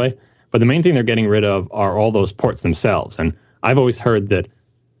chips anyway. But the main thing they're getting rid of are all those ports themselves. And I've always heard that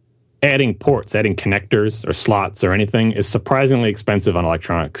adding ports, adding connectors or slots or anything is surprisingly expensive on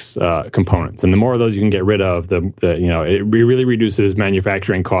electronics components. And the more of those you can get rid of, it really reduces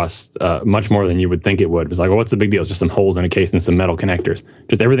manufacturing costs much more than you would think it would. It's like, well, what's the big deal? It's just some holes in a case and some metal connectors.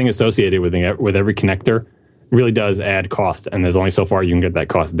 Just everything associated with every connector really does add cost. And there's only so far you can get that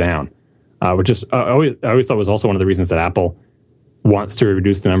cost down. Which is I always thought was also one of the reasons that Apple wants to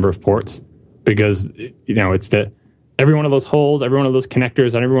reduce the number of ports, because it's every one of those holes, every one of those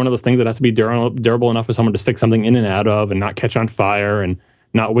connectors, and every one of those things that has to be durable enough for someone to stick something in and out of and not catch on fire and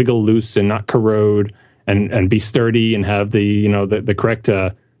not wiggle loose and not corrode and be sturdy and have the correct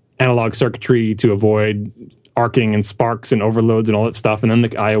analog circuitry to avoid arcing and sparks and overloads and all that stuff, and then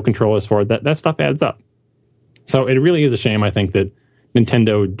the I/O controllers for it, that stuff adds up. So it really is a shame, I think, that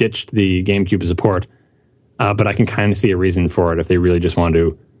Nintendo ditched the GameCube support, but I can kind of see a reason for it if they really just want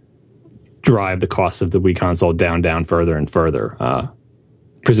to drive the cost of the Wii console down further and further.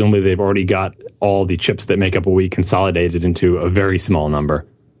 Presumably they've already got all the chips that make up a Wii consolidated into a very small number.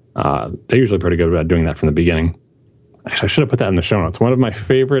 They're usually pretty good about doing that from the beginning. Actually, I should have put that in the show notes. One of my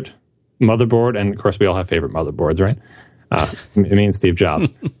favorite motherboard, and of course we all have favorite motherboards, right? Me and Steve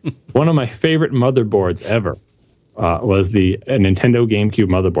Jobs. One of my favorite motherboards ever was the Nintendo GameCube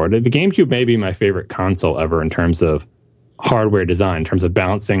motherboard. The GameCube may be my favorite console ever in terms of hardware design, in terms of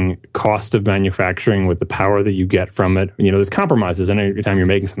balancing cost of manufacturing with the power that you get from it. There's compromises every time you're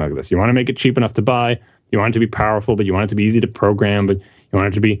making something like this. You want to make it cheap enough to buy, you want it to be powerful, but you want it to be easy to program, but you want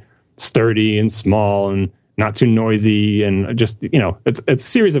it to be sturdy and small and not too noisy, and just, it's a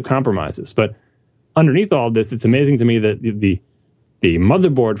series of compromises. But underneath all this, it's amazing to me that the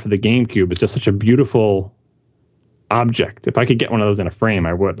motherboard for the GameCube is just such a beautiful object. If I could get one of those in a frame,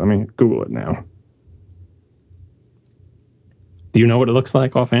 I would. Let me Google it now. Do you know what it looks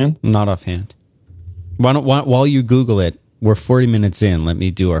like offhand? Not offhand. While you Google it, we're 40 minutes in. Let me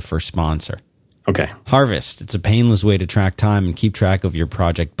do our first sponsor. Okay. Harvest. It's a painless way to track time and keep track of your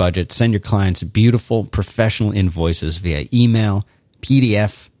project budget. Send your clients beautiful, professional invoices via email,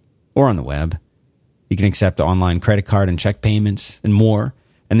 PDF, or on the web. You can accept online credit card and check payments and more.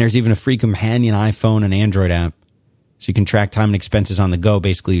 And there's even a free companion iPhone and Android app. So you can track time and expenses on the go.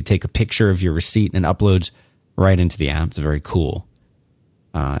 Basically, you take a picture of your receipt and it uploads right into the app. It's very cool.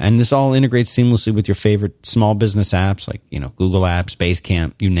 And this all integrates seamlessly with your favorite small business apps like, Google Apps,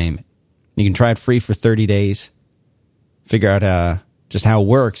 Basecamp, you name it. You can try it free for 30 days. Figure out just how it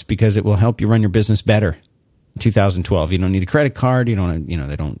works, because it will help you run your business better. In 2012, you don't need a credit card. You don't,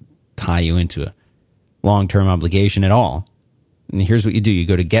 they don't tie you into a long-term obligation at all. And here's what you do. You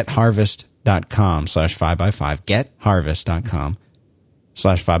go to getharvest.com/5x5,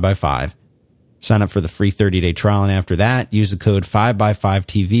 getharvest.com/5x5. Sign up for the free 30-day trial, and after that, use the code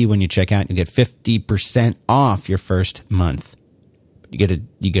 5x5TV when you check out. You'll get 50% off your first month. You got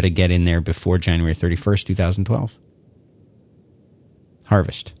to get in there before January 31st, 2012.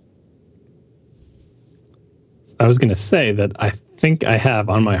 Harvest. I was going to say that I think I have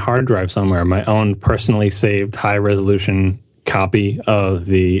on my hard drive somewhere my own personally saved high-resolution copy of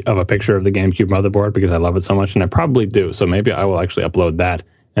a picture of the GameCube motherboard, because I love it so much, and I probably do. So maybe I will actually upload that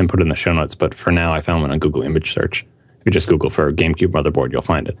and put it in the show notes. But for now, I found one on Google image search. If you just Google for GameCube motherboard, you'll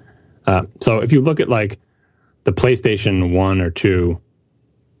find it. So if you look at like the PlayStation 1 or 2,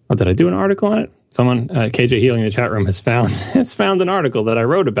 did I do an article on it? Someone, KJ Healing in the chat room, has found an article that I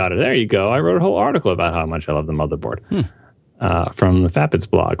wrote about it. There you go. I wrote a whole article about how much I love the motherboard from the Fapits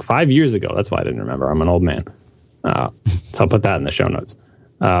blog 5 years ago. That's why I didn't remember. I'm an old man. So I'll put that in the show notes.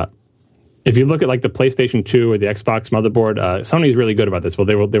 If you look at like the PlayStation 2 or the Xbox motherboard, Sony's really good about this. Well,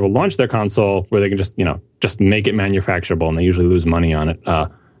 they will launch their console where they can just make it manufacturable, and they usually lose money on it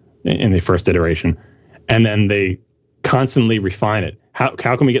in the first iteration, and then they constantly refine it. How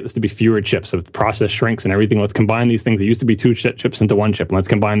can we get this to be fewer chips? So the process shrinks and everything. Let's combine these things that used to be 2 chips into 1 chip, and let's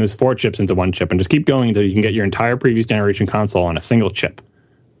combine those 4 chips into 1 chip, and just keep going until you can get your entire previous generation console on a single chip,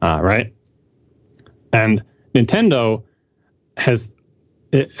 right? And Nintendo has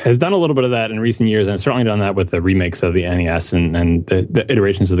done a little bit of that in recent years, and certainly done that with the remakes of the NES and the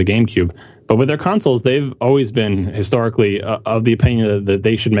iterations of the GameCube. But with their consoles, they've always been historically of the opinion that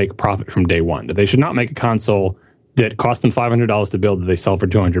they should make a profit from day one, that they should not make a console that cost them $500 to build that they sell for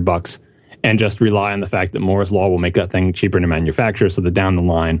 $200 and just rely on the fact that Moore's Law will make that thing cheaper to manufacture, so that down the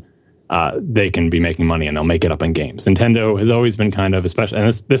line they can be making money and they'll make it up in games. Nintendo has always been kind of, especially,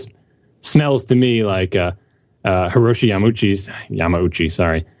 and this smells to me like Hiroshi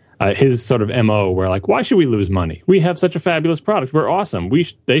Yamauchi, his sort of MO, where like, why should we lose money? We have such a fabulous product. We're awesome.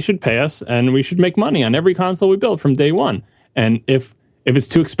 They should pay us, and we should make money on every console we build from day one. And if it's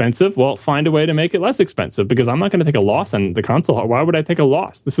too expensive, well, find a way to make it less expensive, because I'm not going to take a loss on the console. Why would I take a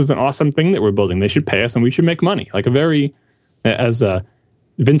loss? This is an awesome thing that we're building. They should pay us, and we should make money. Like a very, as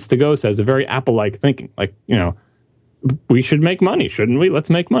Vince DeGo says, a very Apple-like thinking. Like, we should make money, shouldn't we? Let's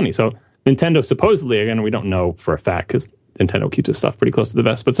make money. So Nintendo supposedly, again, we don't know for a fact because Nintendo keeps its stuff pretty close to the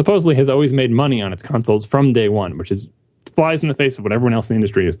vest, but supposedly has always made money on its consoles from day one, which flies in the face of what everyone else in the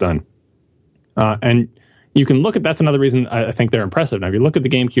industry has done. And you can look at, that's another reason I think they're impressive. Now, if you look at the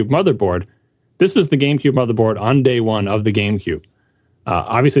GameCube motherboard, this was the GameCube motherboard on day one of the GameCube.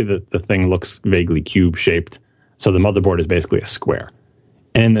 Obviously, the thing looks vaguely cube-shaped, so the motherboard is basically a square.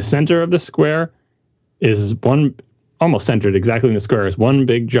 And in the center of the square is one almost centered exactly in the square is one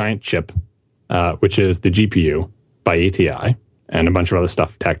big giant chip, which is the GPU by ATI, and a bunch of other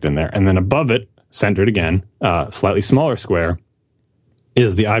stuff tacked in there. And then above it, centered again, slightly smaller square,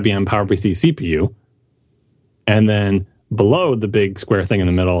 is the IBM PowerPC CPU. And then below the big square thing in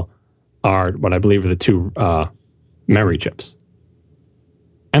the middle are what I believe are the two memory chips.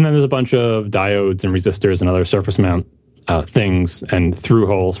 And then there's a bunch of diodes and resistors and other surface mount things and through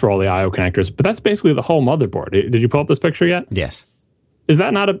holes for all the I/O connectors. But that's basically the whole motherboard. Did you pull up this picture yet? Yes. Is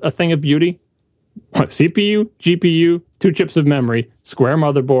that not a thing of beauty? What, CPU, GPU, 2 chips of memory, square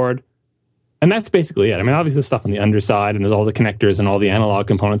motherboard, and that's basically it. I mean, obviously there's stuff on the underside, and there's all the connectors and all the analog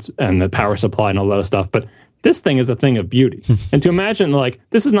components and the power supply and all that other stuff, but this thing is a thing of beauty. And to imagine, like,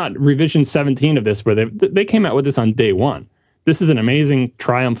 this is not revision 17 of this, where they came out with this on day one. This is an amazing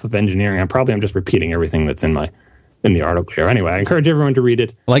triumph of engineering. I'm just repeating everything that's in the article here. Anyway, I encourage everyone to read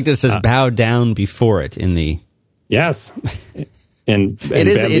it. Like this says, bow down before it in the... Yes. And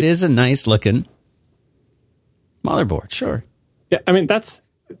it is a nice looking motherboard, sure. Yeah, I mean, that's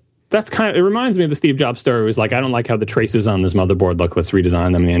kind of, it reminds me of the Steve Jobs story. It was like, I don't like how the traces on this motherboard look, let's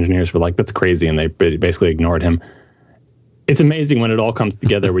redesign them. And the engineers were like, that's crazy, and they basically ignored him. It's amazing when it all comes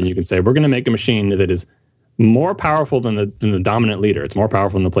together, when you can say, we're going to make a machine that is more powerful than the dominant leader. It's more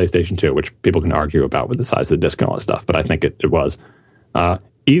powerful than the PlayStation 2, which people can argue about with the size of the disk and all that stuff, but I think it was.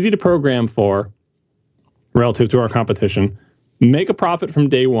 Easy to program for, relative to our competition, make a profit from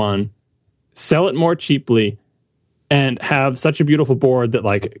day one, sell it more cheaply, and have such a beautiful board that,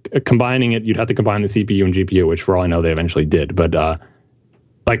 like, combining it, you'd have to combine the CPU and GPU, which for all I know they eventually did. But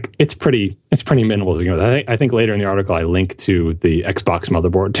like, it's pretty minimal to begin with. I think later in the article I link to the Xbox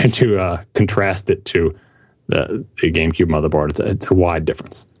motherboard to contrast it to the GameCube motherboard. It's a wide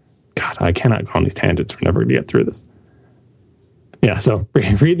difference. God, I cannot go on these tangents. We're never going to get through this. Yeah, so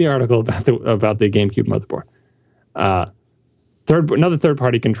read the article about the GameCube motherboard. Another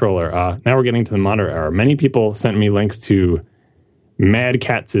third-party controller. Now we're getting to the monitor era. Many people sent me links to Mad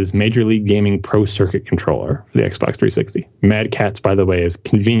Catz' Major League Gaming Pro Circuit controller for the Xbox 360. Mad Catz, by the way, is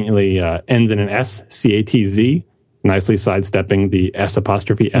conveniently ends in an S, C-A-T-Z, nicely sidestepping the S'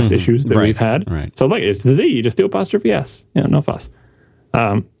 issues that we've had. Right. So look, it's Z, you just do apostrophe S. Yeah, no fuss.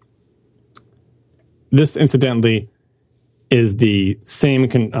 This, incidentally, is the same...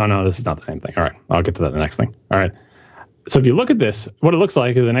 oh, no, this is not the same thing. All right, I'll get to that in the next thing. All right. So if you look at this, what it looks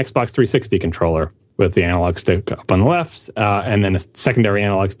like is an Xbox 360 controller with the analog stick up on the left, and then a secondary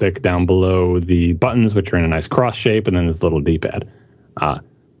analog stick down below the buttons, which are in a nice cross shape, and then this little D-pad.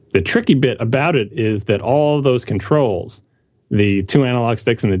 The tricky bit about it is that all of those controls, the 2 analog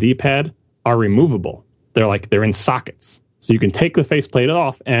sticks and the D-pad, are removable. They're in sockets. So you can take the faceplate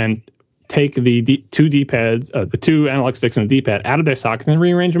off and take the 2 D-pads, the 2 analog sticks and the D-pad out of their sockets and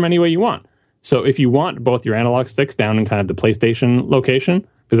rearrange them any way you want. So if you want both your analog sticks down in kind of the PlayStation location,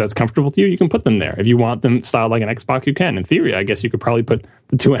 because that's comfortable to you, you can put them there. If you want them styled like an Xbox, you can. In theory, I guess you could probably put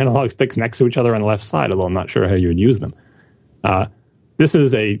the 2 analog sticks next to each other on the left side, although I'm not sure how you would use them. This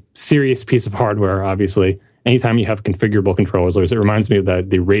is a serious piece of hardware, obviously. Anytime you have configurable controllers, it reminds me of the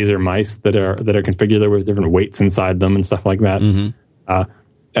Razer mice that are configured with different weights inside them and stuff like that. Mm-hmm.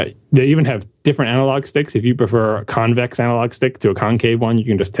 They even have different analog sticks. If you prefer a convex analog stick to a concave one, you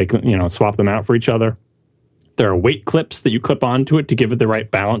can just swap them out for each other. There are weight clips that you clip onto it to give it the right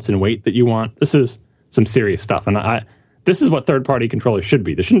balance and weight that you want. This is some serious stuff, and this is what third-party controllers should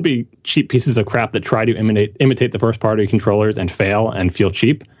be. There shouldn't be cheap pieces of crap that try to imitate the first-party controllers and fail and feel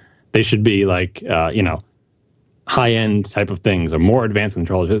cheap. They should be like high-end type of things or more advanced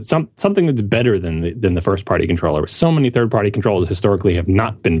controllers. Something that's better than the first-party controller. So many third-party controllers historically have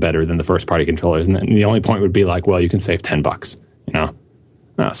not been better than the first-party controllers, and the only point would be like, well, you can save $10,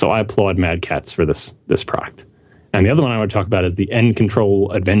 So I applaud Mad Catz for this product. And the other one I would talk about is the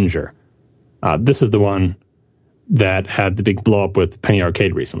N-Control Avenger. This is the one that had the big blow-up with Penny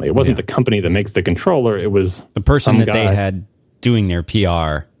Arcade recently. It wasn't the company that makes the controller. It was the person that they had doing their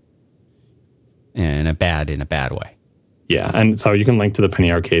PR in a bad way. Yeah, and so you can link to the Penny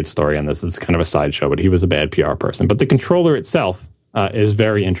Arcade story on this. It's kind of a sideshow, but he was a bad PR person. But the controller itself is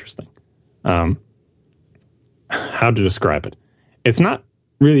very interesting. How to describe it? It's not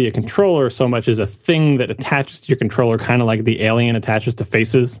really a controller so much as a thing that attaches to your controller, kind of like the Alien attaches to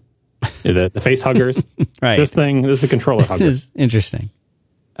faces, the face huggers. Right. This is a controller hugger. This is interesting.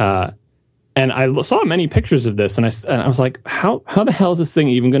 And I saw many pictures of this, and I was like, how the hell is this thing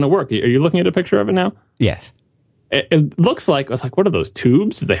even going to work? Are you looking at a picture of it now? Yes. It looks like, I was like, what are those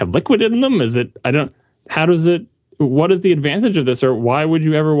tubes? Do they have liquid in them? What is the advantage of this, or why would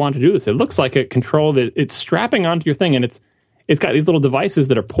you ever want to do this? It looks like a control that it's strapping onto your thing, and it's it's got these little devices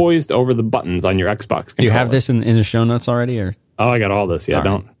that are poised over the buttons on your Xbox controller. Do you have this in the show notes already? Or I got all this. Yeah,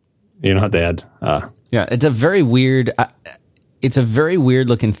 you don't have to add. Yeah, it's a very weird. It's a very weird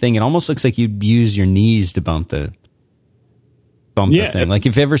looking thing. It almost looks like you'd use your knees to bump the thing. Like,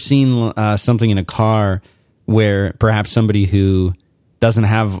 if you've ever seen something in a car where perhaps somebody who doesn't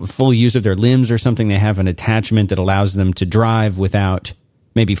have full use of their limbs or something, they have an attachment that allows them to drive without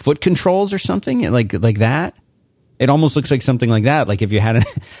maybe foot controls or something like that. It almost looks like something like that. Like if you had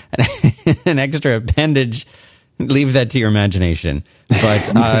an extra appendage, leave that to your imagination.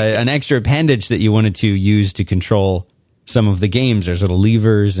 But an extra appendage that you wanted to use to control some of the games. There's little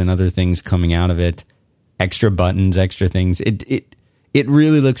levers and other things coming out of it. Extra buttons, extra things. It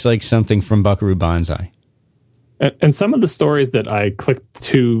really looks like something from Buckaroo Banzai. And some of the stories that I clicked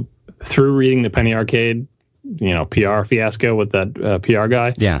through reading the Penny Arcade, PR fiasco with that PR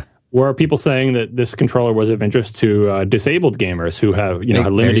guy, were people saying that this controller was of interest to disabled gamers who have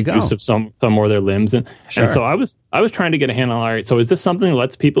had limited use of some more of their limbs, and so I was trying to get a handle on. All right, so is this something that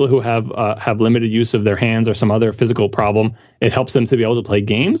lets people who have limited use of their hands or some other physical problem, it helps them to be able to play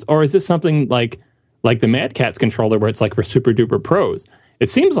games, or is this something like the Mad Catz controller where it's like for super duper pros? It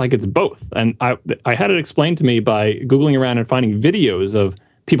seems like it's both. And I had it explained to me by Googling around and finding videos of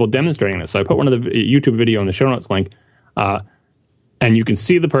people demonstrating this. So I put one of the YouTube video in the show notes link, and you can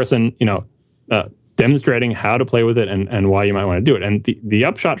see the person, demonstrating how to play with it and why you might want to do it. And the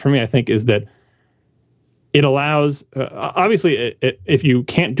upshot for me, I think, is that it allows, obviously, if you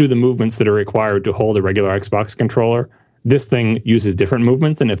can't do the movements that are required to hold a regular Xbox controller, this thing uses different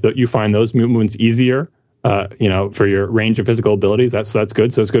movements. And if you find those movements easier, for your range of physical abilities, that's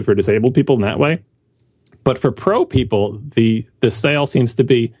good. So it's good for disabled people in that way. But for pro people, the sale seems to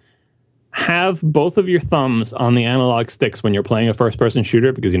be have both of your thumbs on the analog sticks when you're playing a first-person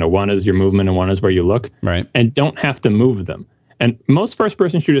shooter, because one is your movement and one is where you look, right? And don't have to move them. And most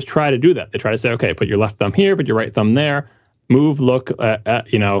first-person shooters try to do that. They try to say, okay, put your left thumb here, put your right thumb there, move, look,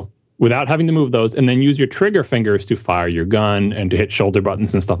 without having to move those, and then use your trigger fingers to fire your gun and to hit shoulder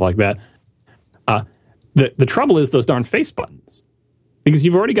buttons and stuff like that. The trouble is those darn face buttons, because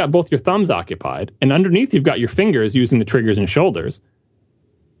you've already got both your thumbs occupied, and underneath you've got your fingers using the triggers and shoulders.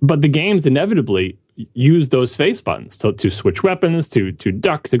 But the games inevitably use those face buttons to switch weapons, to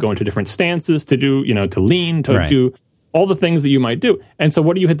duck, to go into different stances, to do, to lean, to do all the things that you might do. And so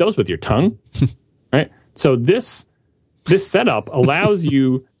what do you hit those with? Your tongue? Right? So this setup allows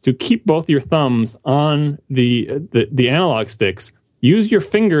you to keep both your thumbs on the analog sticks. Use your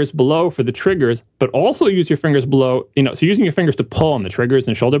fingers below for the triggers, but also use your fingers below, so using your fingers to pull on the triggers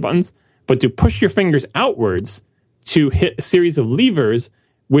and shoulder buttons, but to push your fingers outwards to hit a series of levers,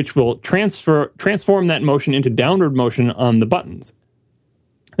 which will transform that motion into downward motion on the buttons.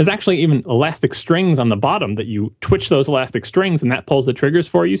 There's actually even elastic strings on the bottom that you twitch those elastic strings, and that pulls the triggers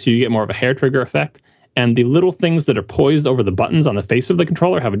for you, so you get more of a hair trigger effect. And the little things that are poised over the buttons on the face of the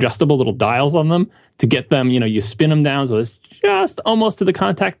controller have adjustable little dials on them to get them, you spin them down so it's just almost to the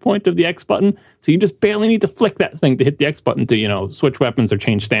contact point of the X button. So you just barely need to flick that thing to hit the X button to, switch weapons or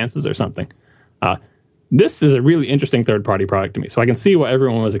change stances or something. This is a really interesting third-party product to me. So I can see why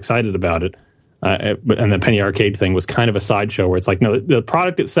everyone was excited about it. And the Penny Arcade thing was kind of a sideshow where it's like, no, the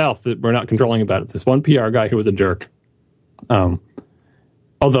product itself, we're not controlling about it. It's this one PR guy who was a jerk.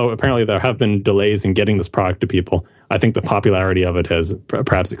 Although apparently there have been delays in getting this product to people. I think the popularity of it has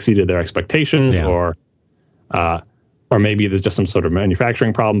perhaps exceeded their expectations, or maybe there's just some sort of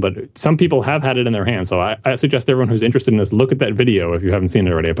manufacturing problem. But some people have had it in their hands. So I suggest everyone who's interested in this, look at that video if you haven't seen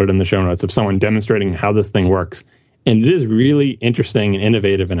it already. I put it in the show notes of someone demonstrating how this thing works. And it is really interesting and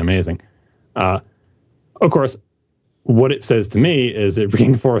innovative and amazing. Of course, what it says to me is it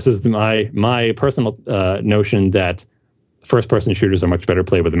reinforces my personal notion that first-person shooters are much better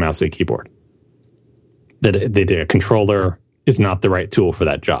played with a mouse and a keyboard. That a controller is not the right tool for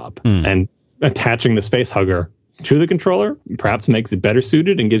that job. And attaching this face hugger to the controller perhaps makes it better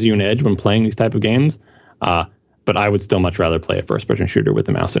suited and gives you an edge when playing these type of games. But I would still much rather play a first-person shooter with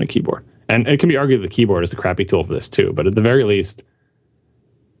a mouse and a keyboard. And it can be argued that the keyboard is a crappy tool for this too. But at the very least,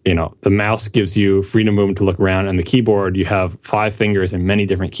 the mouse gives you freedom of movement to look around, and the keyboard, you have 5 fingers and many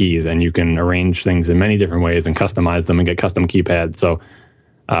different keys, and you can arrange things in many different ways and customize them and get custom keypads. So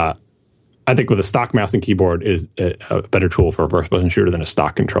I think with a stock mouse and keyboard is a better tool for a first-person shooter than a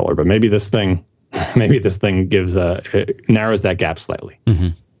stock controller. But maybe this thing gives it narrows that gap slightly. Mm-hmm.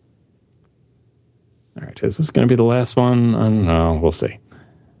 All right, is this going to be the last one? I don't know. We'll see.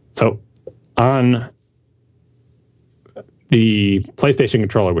 So on the PlayStation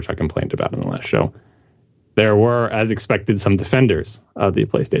controller, which I complained about in the last show, there were, as expected, some defenders of the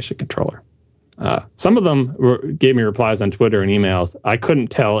PlayStation controller. Some of them gave me replies on Twitter and emails. I couldn't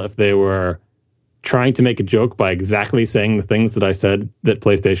tell if they were trying to make a joke by exactly saying the things that I said that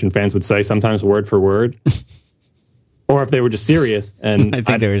PlayStation fans would say, sometimes word for word, or if they were just serious. And I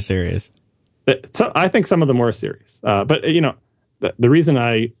think they were serious. So I think some of them were serious. But, you know, the reason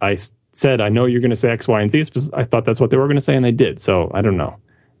I said, I know you're going to say X, Y, and Z is because I thought that's what they were going to say, and they did. So I don't know.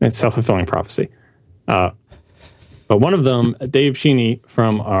 It's self-fulfilling prophecy. But one of them, Dave Sheeny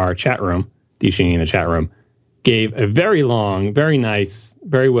from our chat room, D. Sheeny in the chat room, gave a very long, very nice,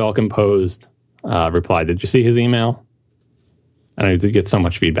 very well-composed reply. Did you see his email? I know you get so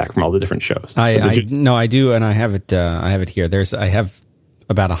much feedback from all the different shows. No, I do, and I have it. I have it here. I have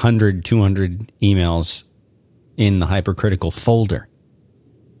about 100, 200 emails in the hypercritical folder.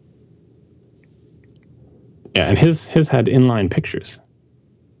 Yeah, and his had inline pictures.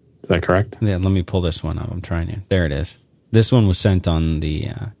 Is that correct? Yeah, let me pull this one up. I'm trying to. There it is. This one was sent on the.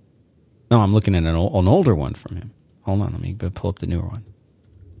 No, I'm looking at an older one from him. Hold on, let me pull up the newer one.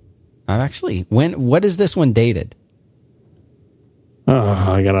 What is this one dated? Oh,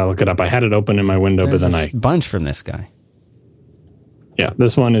 I gotta look it up. I had it open in my window, There's but then a bunch from this guy. Yeah,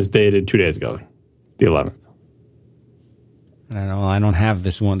 this one is dated 2 days ago, the 11th. I don't know. I don't have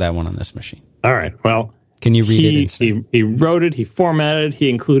that one on this machine. All right. Well, can you read it instead? He wrote it. He formatted. He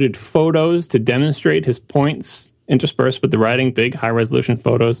included photos to demonstrate his points, interspersed with the writing. Big, high resolution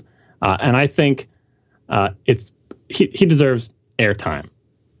photos. And I think he deserves airtime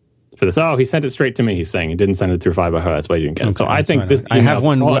for this. Oh, he sent it straight to me. He's saying he didn't send it through 5by. That's why you didn't get it. Okay, so I think this. I have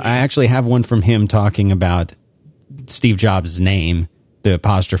one. I actually have one from him talking about Steve Jobs' name, the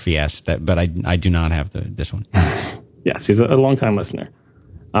apostrophe S. But I do not have this one. Yes, he's a long-time listener.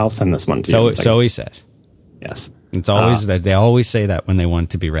 I'll send this one to you. So he says. Yes, it's always that they always say that when they want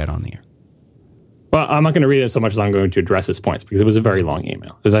to be read on the air. Well, I'm not going to read it so much as I'm going to address his points because it was a very long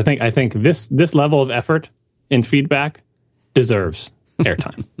email. Because I think this level of effort in feedback deserves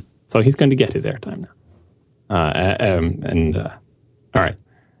airtime. So he's going to get his airtime now. All right.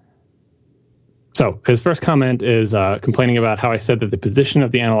 So his first comment is complaining about how I said that the position of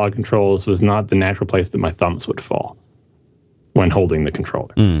the analog controls was not the natural place that my thumbs would fall when holding the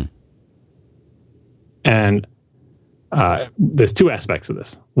controller. And there's two aspects of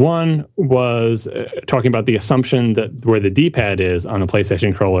this. One was talking about the assumption that where the D-pad is on the PlayStation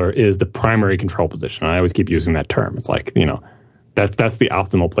controller is the primary control position. I always keep using that term. It's like, you know, that's the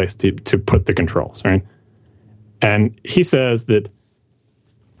optimal place to put the controls, right? And he says that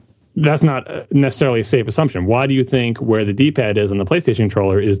that's not necessarily a safe assumption. Why do you think where the D-pad is on the PlayStation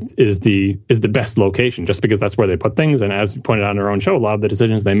controller is the best location? Just because that's where they put things. And as you pointed out in our own show, a lot of the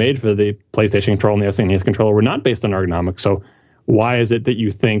decisions they made for the PlayStation controller and the SNES controller were not based on ergonomics. So why is it that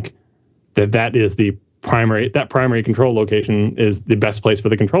you think that is the primary control location is the best place for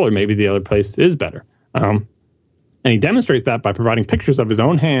the controller? Maybe the other place is better. And he demonstrates that by providing pictures of his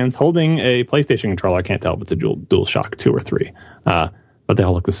own hands holding a PlayStation controller. I can't tell if it's a DualShock 2 or 3. But they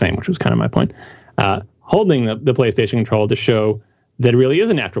all look the same, which was kind of my point. Holding the PlayStation controller to show that it really is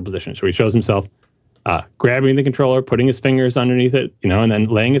a natural position. So he shows himself grabbing the controller, putting his fingers underneath it, you know, and then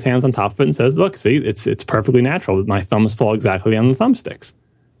laying his hands on top of it and says, look, see, it's perfectly natural that my thumbs fall exactly on the thumbsticks.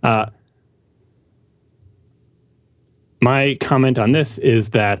 My comment on this is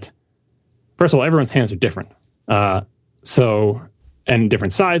that, first of all, everyone's hands are different. And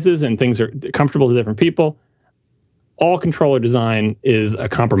different sizes, and things are comfortable to different people. All controller design is a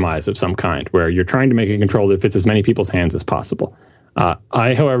compromise of some kind, where you're trying to make a controller that fits as many people's hands as possible.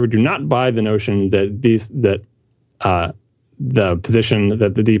 I, however, do not buy the notion that the position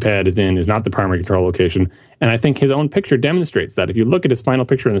that the D-pad is in is not the primary control location. And I think his own picture demonstrates that. If you look at his final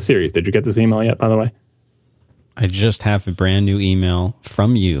picture in the series, did you get this email yet, by the way? I just have a brand new email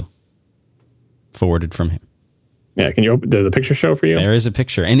from you, forwarded from him. Yeah, can you open the picture show for you? There is a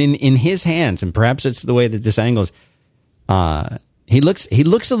picture, and in his hands, and perhaps it's the way that this angle is. He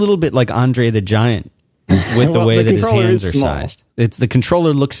looks a little bit like Andre the Giant with the way that his hands are sized. It's the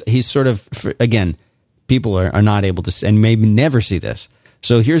controller looks. He's sort of, again, people are not able to and maybe never see this.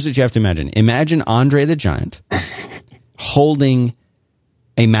 So here's what you have to imagine: imagine Andre the Giant holding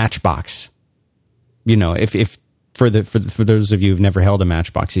a matchbox. You know, if for those of you who've never held a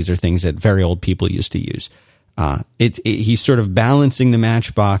matchbox, these are things that very old people used to use. He's sort of balancing the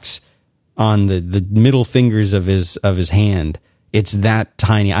matchbox on the middle fingers of his hand. It's that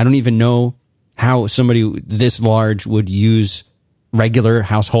tiny. I don't even know how somebody this large would use regular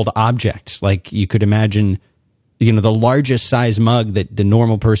household objects. Like you could imagine, you know, the largest size mug that the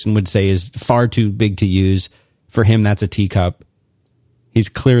normal person would say is far too big to use. For him, that's a teacup. He's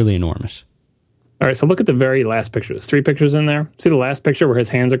clearly enormous. All right, so look at the very last picture. There's 3 pictures in there. See the last picture where his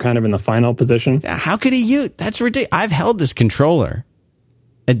hands are kind of in the final position? How could he use? That's ridiculous. I've held this controller.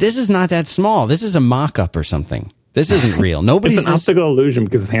 And this is not that small. This is a mock-up or something. This isn't real. Nobody's It's an optical illusion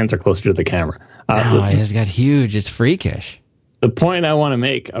because his hands are closer to the camera. No, it's got huge. It's freakish. The point I want to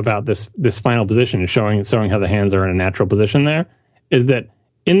make about this final position is showing how the hands are in a natural position there, is that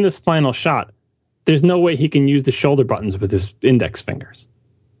in this final shot, there's no way he can use the shoulder buttons with his index fingers.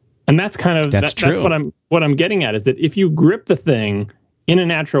 And that's kind of that's what I'm getting at, is that if you grip the thing in a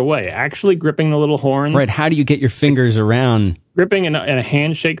natural way, actually gripping the little horns, right? How do you get your fingers around? Gripping in a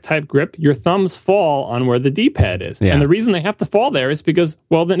handshake type grip, your thumbs fall on where the D-pad is. Yeah. And the reason they have to fall there is because,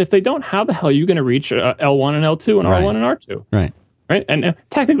 well, then if they don't, how the hell are you going to reach L1 and L2 and R1 and R2? Right. Right. And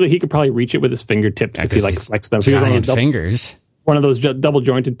technically, he could probably reach it with his fingertips if he flex them. Giant fingers. One of those double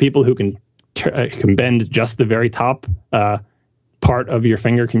jointed people who can bend just the very top part of your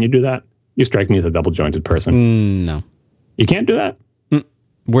finger. Can you do that? You strike me as a double jointed person. No. You can't do that?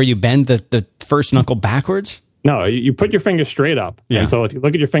 Where you bend the first knuckle backwards? No, you put your finger straight up. Yeah. And so if you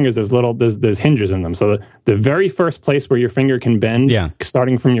look at your fingers, there's hinges in them. So the very first place where your finger can bend,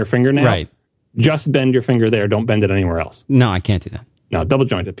 starting from your fingernail, right. Just bend your finger there. Don't bend it anywhere else. No, I can't do that. No, double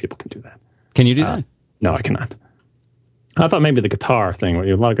jointed people can do that. Can you do that? No, I cannot. I thought maybe the guitar thing.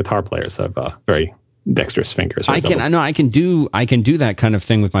 A lot of guitar players have very dexterous fingers. I can do that kind of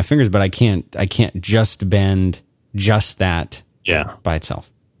thing with my fingers, but I can't just bend just that by itself.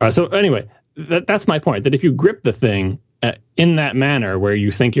 All right, so anyway, that's my point, that if you grip the thing in that manner where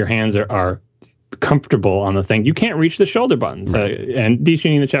you think your hands are comfortable on the thing, you can't reach the shoulder buttons. Right. And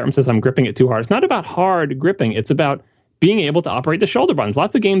DChney in the chat room says, I'm gripping it too hard. It's not about hard gripping. It's about being able to operate the shoulder buttons.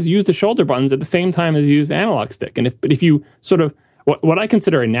 Lots of games use the shoulder buttons at the same time as use the analog stick. And if you sort of, what I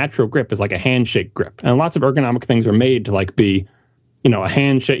consider a natural grip is like a handshake grip. And lots of ergonomic things are made to like be, a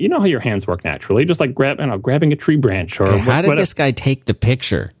handshake. You know how your hands work naturally, just like grabbing a tree branch or how did this guy take the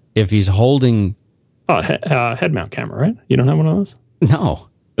picture if he's holding head mount camera, right? You don't have one of those? No.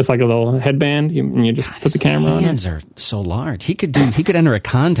 It's like a little headband, and you just put the camera on. His hands are so large. He could enter a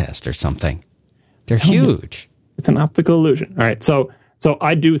contest or something. They're huge. It's an optical illusion. All right, so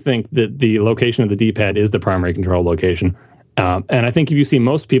I do think that the location of the D-pad is the primary control location. And I think if you see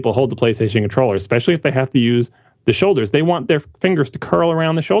most people hold the PlayStation controller, especially if they have to use the shoulders, they want their fingers to curl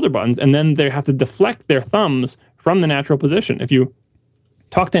around the shoulder buttons, and then they have to deflect their thumbs from the natural position. If you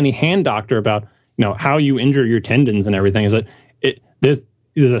talk to any hand doctor about how you injure your tendons and everything, is that there's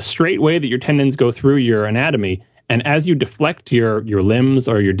a straight way that your tendons go through your anatomy, and as you deflect your limbs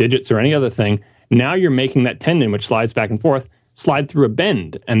or your digits or any other thing, now you're making that tendon, which slides back and forth, slide through a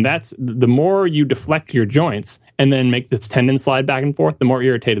bend. And that's the more you deflect your joints and then make this tendon slide back and forth, the more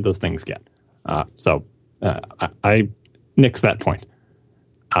irritated those things get. So I nix that point.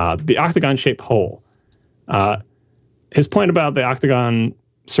 The octagon-shaped hole. His point about the octagon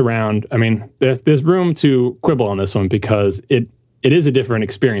surround, I mean, there's room to quibble on this one because it is a different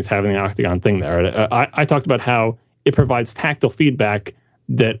experience having the octagon thing there. I talked about how it provides tactile feedback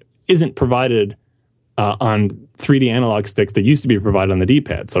that isn't provided on 3D analog sticks that used to be provided on the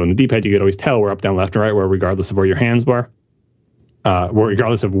D-pad. So in the D-pad, you could always tell where up, down, left, and right were, regardless of where your hands were,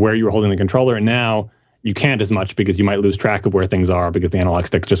 regardless of where you were holding the controller. And now you can't as much because you might lose track of where things are because the analog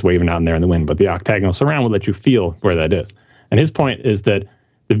stick's just waving out in there in the wind. But the octagonal surround will let you feel where that is. And his point is that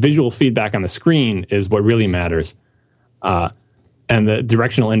the visual feedback on the screen is what really matters. And the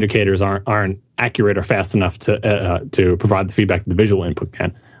directional indicators aren't accurate or fast enough to provide the feedback that the visual input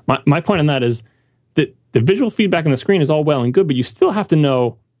can. My point on that is that the visual feedback on the screen is all well and good, but you still have to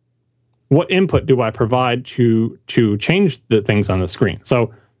know what input do I provide to change the things on the screen.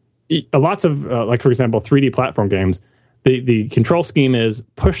 So lots of, like, for example, 3D platform games, the control scheme is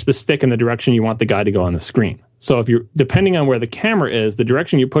push the stick in the direction you want the guy to go on the screen. So if you're, depending on where the camera is, the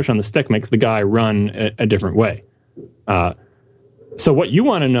direction you push on the stick makes the guy run a different way. So what you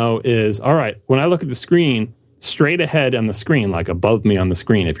want to know is, all right, when I look at the screen, straight ahead on the screen, like above me on the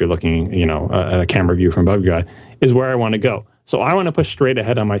screen, if you're looking, at a camera view from above you, is where I want to go. So I want to push straight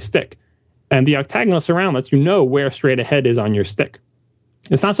ahead on my stick. And the octagonal surround lets you know where straight ahead is on your stick.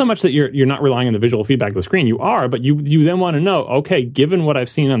 It's not so much that you're not relying on the visual feedback of the screen. You are, but you then want to know, okay, given what I've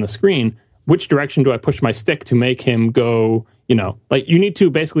seen on the screen, which direction do I push my stick to make him go, like you need to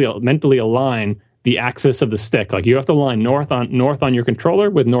basically mentally align the axis of the stick. Like you have to align north on your controller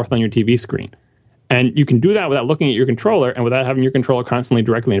with north on your TV screen. And you can do that without looking at your controller and without having your controller constantly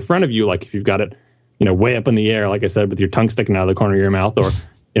directly in front of you. Like if you've got it, way up in the air, like I said, with your tongue sticking out of the corner of your mouth, or,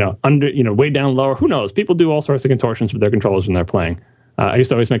 under, way down lower. Who knows? People do all sorts of contortions with their controllers when they're playing. I used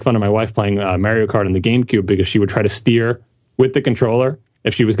to always make fun of my wife playing Mario Kart on the GameCube because she would try to steer with the controller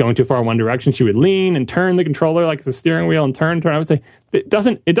if she was going too far in one direction, she would lean and turn the controller like the steering wheel and turn. I would say it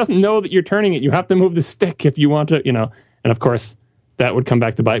doesn't know that you're turning it. You have to move the stick if you want to, And of course, that would come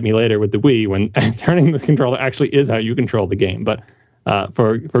back to bite me later with the Wii when turning the controller actually is how you control the game. But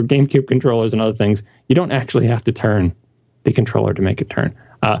for GameCube controllers and other things, you don't actually have to turn the controller to make it turn.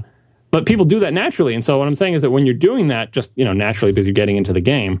 But people do that naturally. And so what I'm saying is that when you're doing that, just naturally because you're getting into the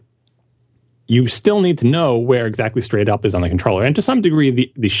game, you still need to know where exactly straight up is on the controller. And to some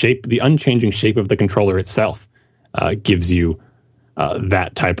degree, the shape, the unchanging shape of the controller itself gives you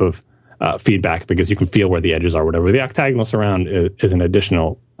that type of feedback because you can feel where the edges are, whatever. The octagonal surround is an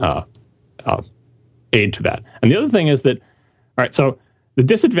additional aid to that. And the other thing is that, all right, so the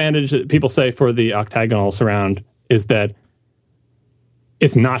disadvantage that people say for the octagonal surround is that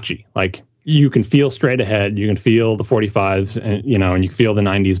it's notchy. Like, you can feel straight ahead, you can feel the 45s, and you can feel the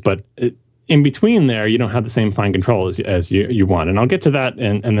 90s, but in between there, you don't have the same fine control as you want. And I'll get to that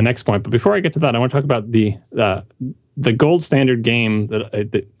in the next point. But before I get to that, I want to talk about the gold standard game,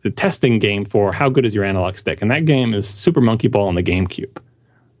 the testing game for how good is your analog stick. And that game is Super Monkey Ball on the GameCube.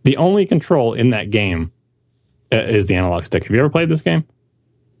 The only control in that game is the analog stick. Have you ever played this game?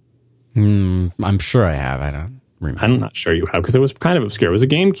 I'm sure I have. I don't remember. I'm not sure you have, because it was kind of obscure. It was a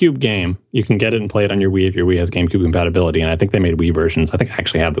GameCube game. You can get it and play it on your Wii if your Wii has GameCube compatibility, and I think they made Wii versions. I think I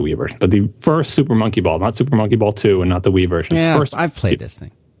actually have the Wii version. But the first Super Monkey Ball, not Super Monkey Ball 2 and not the Wii version. Yeah, first, I've played this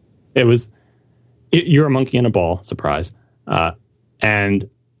thing. You're a monkey in a ball, surprise. And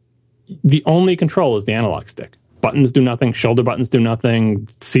the only control is the analog stick. Buttons do nothing, shoulder buttons do nothing,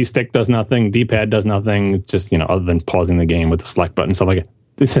 C-stick does nothing, D-pad does nothing, just, other than pausing the game with the select button, stuff like that.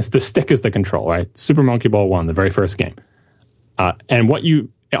 The stick is the control, right? Super Monkey Ball 1, the very first game. And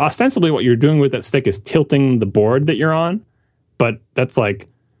ostensibly what you're doing with that stick is tilting the board that you're on, but that's like,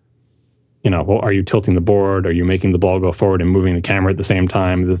 are you tilting the board? Are you making the ball go forward and moving the camera at the same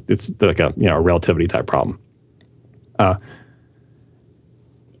time? It's like a relativity type problem. But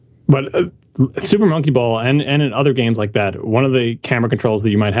Super Monkey Ball and in other games like that, one of the camera controls that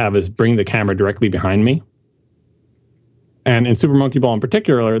you might have is bring the camera directly behind me. And in Super Monkey Ball in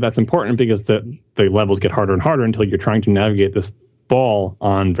particular, that's important because the levels get harder and harder until you're trying to navigate this ball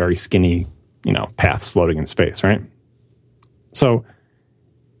on very skinny, paths floating in space, right? So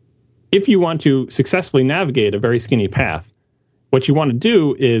if you want to successfully navigate a very skinny path, what you want to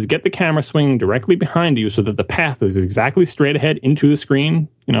do is get the camera swinging directly behind you so that the path is exactly straight ahead into the screen,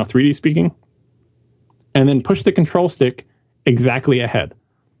 3D speaking, and then push the control stick exactly ahead.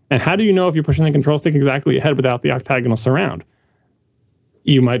 And how do you know if you're pushing the control stick exactly ahead without the octagonal surround?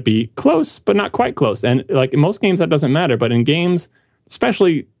 You might be close, but not quite close. And like in most games, that doesn't matter. But in games,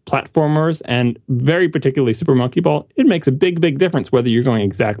 especially platformers and very particularly Super Monkey Ball, it makes a big, big difference whether you're going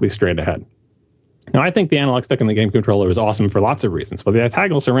exactly straight ahead. Now, I think the analog stick in the game controller is awesome for lots of reasons. But the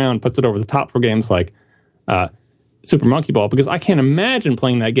octagonal surround puts it over the top for games like Super Monkey Ball, because I can't imagine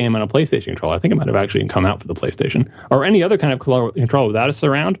playing that game on a PlayStation controller. I think it might have actually come out for the PlayStation, or any other kind of controller without a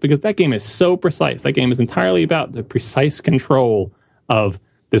surround, because that game is so precise. That game is entirely about the precise control of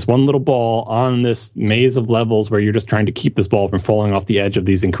this one little ball on this maze of levels where you're just trying to keep this ball from falling off the edge of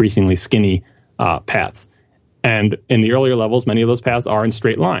these increasingly skinny paths. And in the earlier levels, many of those paths are in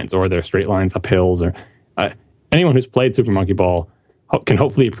straight lines, or they're straight lines up hills. Or anyone who's played Super Monkey Ball can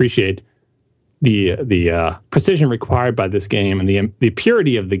hopefully appreciate the precision required by this game and the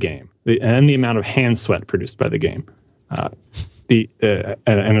purity of the game and the amount of hand sweat produced by the game. And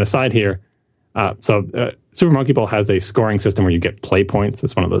an aside here, Super Monkey Ball has a scoring system where you get play points.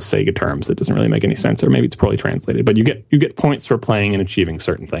 It's one of those Sega terms that doesn't really make any sense, or maybe it's poorly translated. But you get points for playing and achieving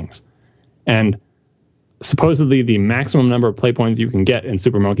certain things. And supposedly the maximum number of play points you can get in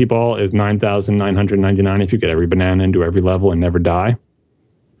Super Monkey Ball is 9,999 if you get every banana and do every level and never die.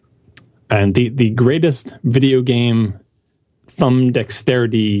 And the greatest video game thumb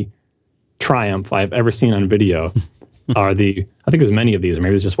dexterity triumph I've ever seen on video I think there's many of these, or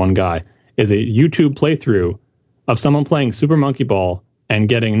maybe there's just one guy, is a YouTube playthrough of someone playing Super Monkey Ball and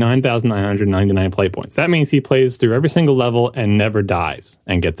getting 9,999 play points. That means he plays through every single level and never dies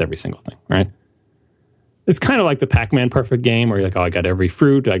and gets every single thing, right? It's kind of like the Pac-Man perfect game where you're like, I got every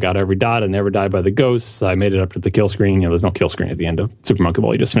fruit, I got every dot, I never died by the ghosts, I made it up to the kill screen. There's no kill screen at the end of Super Monkey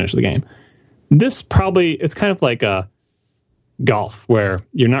Ball, you just finish the game. This it's kind of like golf, where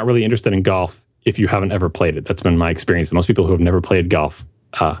you're not really interested in golf if you haven't ever played it. That's been my experience. Most people who have never played golf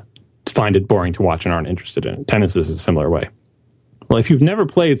find it boring to watch and aren't interested in it. Tennis is a similar way. Well, if you've never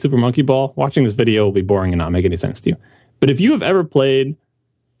played Super Monkey Ball, watching this video will be boring and not make any sense to you. But if you have ever played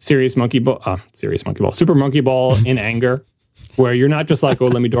Super Monkey Ball in anger, where you're not just like, oh,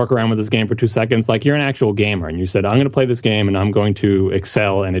 let me dork around with this game for 2 seconds. Like, you're an actual gamer, and you said, I'm going to play this game, and I'm going to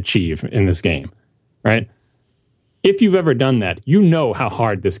excel and achieve in this game, right? If you've ever done that, you know how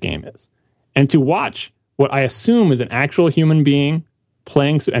hard this game is. And to watch what I assume is an actual human being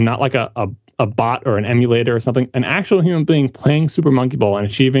playing, and not like a bot or an emulator or something, an actual human being playing Super Monkey Ball and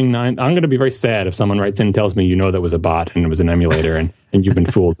achieving 9. I'm going to be very sad if someone writes in and tells me, you know, that was a bot and it was an emulator and you've been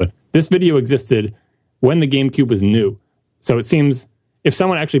fooled. But this video existed when the GameCube was new. So it seems if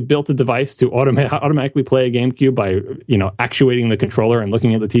someone actually built a device to automatically play a GameCube by, you know, actuating the controller and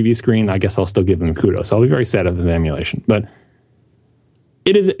looking at the TV screen, I guess I'll still give them kudos. I'll be very sad if it's an emulation. But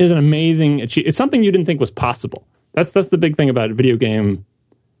it is an amazing achievement. It's something you didn't think was possible. That's the big thing about video game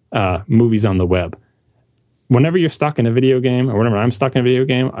movies on the web. Whenever you're stuck in a video game, or whenever I'm stuck in a video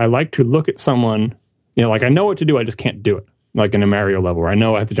game, I like to look at someone, you know, like I know what to do, I just can't do it. Like in a Mario level where I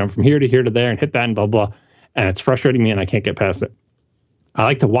know I have to jump from here to here to there and hit that and blah, blah, and it's frustrating me and I can't get past it. I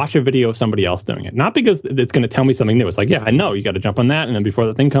like to watch a video of somebody else doing it. Not because it's going to tell me something new. It's like, yeah, I know, you got to jump on that, and then before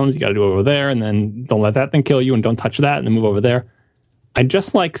the thing comes, you got to do it over there, and then don't let that thing kill you, and don't touch that, and then move over there. I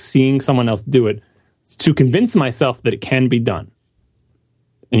just like seeing someone else do it to convince myself that it can be done.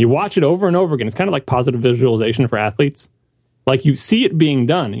 And you watch it over and over again. It's kind of like positive visualization for athletes. Like, you see it being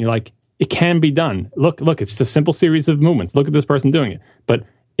done, and you're like, it can be done. Look, it's just a simple series of movements. Look at this person doing it. But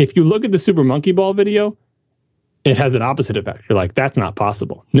if you look at the Super Monkey Ball video, it has an opposite effect. You're like, that's not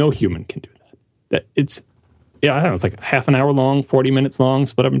possible. No human can do that. It's I don't know, it's like half an hour long, 40 minutes long,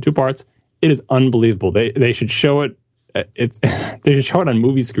 split up in 2 parts. It is unbelievable. They should show it. They should show it on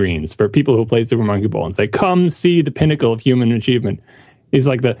movie screens for people who played Super Monkey Ball and say, come see the pinnacle of human achievement. He's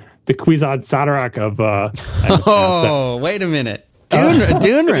like the Kwisatz Haderach of... oh, wait a minute.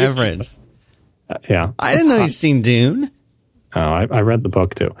 Dune reference. Yeah. I didn't know you'd seen Dune. Oh, I read the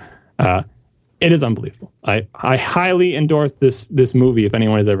book too. It is unbelievable. I highly endorse this movie if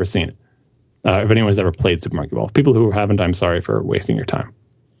anyone has ever seen it. If anyone has ever played Super Monkey Ball. People who haven't, I'm sorry for wasting your time.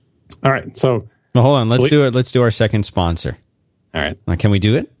 All right, so... Well, hold on. Let's do it. Let's do our second sponsor. All right. Can we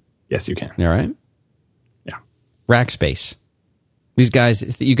do it? Yes, you can. All right. Yeah. Rackspace. These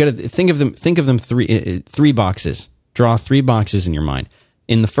guys, you got to think of them three boxes. Draw 3 boxes in your mind.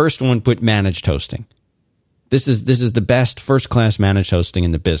 In the first one, put managed hosting. This is the best first-class managed hosting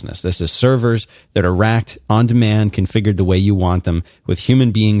in the business. This is servers that are racked on demand, configured the way you want them, with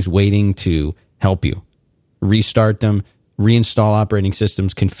human beings waiting to help you. Restart them, reinstall operating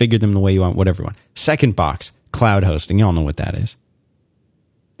systems, configure them the way you want, whatever you want. Second box, cloud hosting. You all know what that is.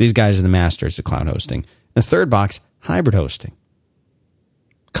 These guys are the masters of cloud hosting. The third box, hybrid hosting.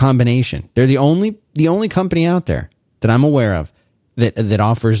 Combination. They're the only company out there that I'm aware of that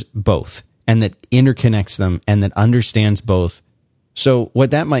offers both and that interconnects them and that understands both. So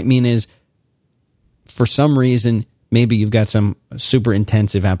what that might mean is, for some reason, maybe you've got some super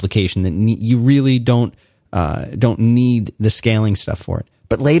intensive application that you really don't need the scaling stuff for it.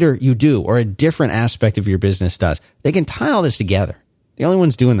 But later you do, or a different aspect of your business does. They can tie all this together. The only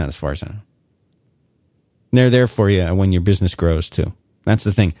ones doing that, as far as I know. They're there for you when your business grows too. That's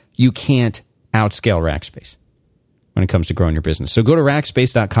the thing. You can't outscale Rackspace when it comes to growing your business. So go to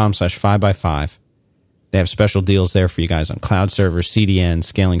rackspace.com/5x5. They have special deals there for you guys on cloud servers, CDN,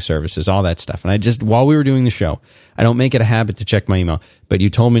 scaling services, all that stuff. And I just, while we were doing the show, I don't make it a habit to check my email, but you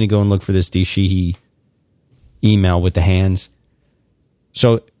told me to go and look for this D. Sheehy email with the hands.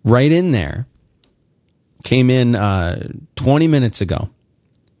 So right in there, came in 20 minutes ago,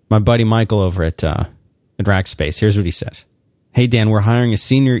 my buddy Michael over at Rackspace. Here's what he says. Hey, Dan, we're hiring a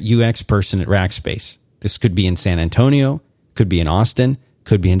senior UX person at Rackspace. This could be in San Antonio, could be in Austin,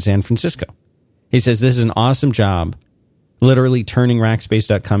 could be in San Francisco. He says this is an awesome job, literally turning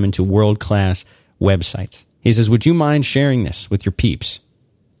Rackspace.com into world-class websites. He says, would you mind sharing this with your peeps?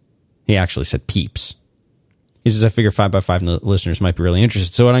 He actually said peeps. He says, I figure 5x5 listeners might be really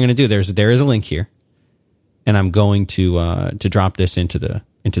interested. So what I'm going to do, there is a link here, and I'm going to drop this into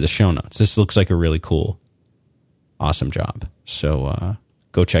the show notes. This looks like a really cool, awesome job. So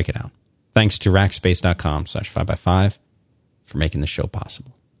go check it out. Thanks to rackspace.com/5x5 for making the show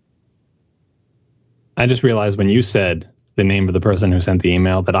possible. I just realized when you said the name of the person who sent the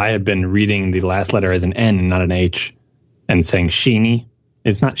email that I had been reading the last letter as an N and not an H and saying Sheeny.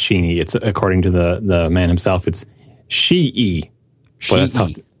 It's not Sheeny. It's, according to the man himself, it's Shee.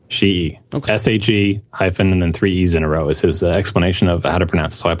 Shee. Okay. SHE hyphen and then 3 E's in a row is his explanation of how to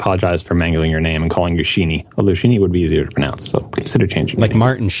pronounce it. So I apologize for mangling your name and calling you Sheeny. Although Sheeny would be easier to pronounce, so consider changing your like name.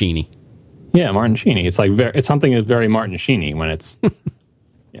 Martin Sheeny. Yeah, Martin Sheeny. It's like it's something that's very Martin Sheeny when it's,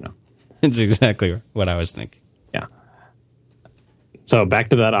 you know. It's exactly what I was thinking. Yeah. So back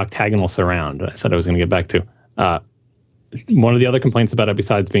to that octagonal surround I said I was going to get back to. one of the other complaints about it,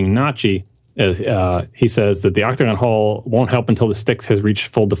 besides being notchy, is he says that the octagon hole won't help until the stick has reached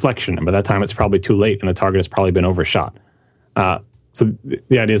full deflection, and by that time it's probably too late, and the target has probably been overshot. So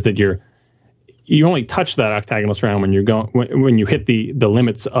the idea is that you only touch that octagonal surround when you hit the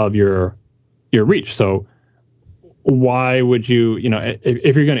limits of your reach. So why would you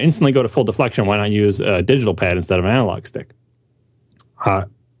if you're going to instantly go to full deflection, why not use a digital pad instead of an analog stick?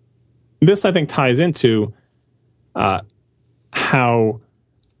 This, I think, ties into how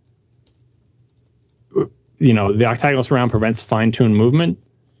the octagonal surround prevents fine-tuned movement.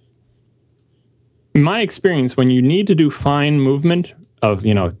 In my experience, when you need to do fine movement of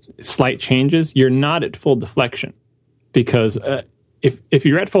slight changes, you're not at full deflection, because if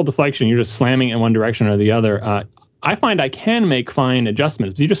you're at full deflection, you're just slamming in one direction or the other. I find I can make fine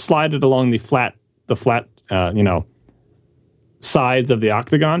adjustments. You just slide it along the flat sides of the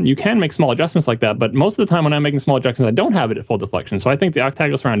octagon. You can make small adjustments like that, but most of the time when I'm making small adjustments, I don't have it at full deflection. So I think the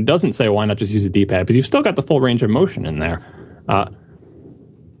octagonal surround doesn't say, why not just use a D-pad, because you've still got the full range of motion in there.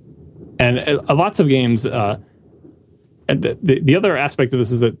 And lots of games, the other aspect of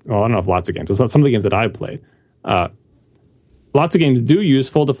this is that, well, I don't know if lots of games, but some of the games that I've played, lots of games do use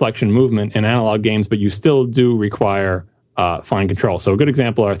full deflection movement in analog games, but you still do require fine control. So a good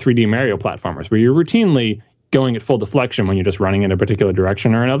example are 3D Mario platformers, where you're routinely going at full deflection when you're just running in a particular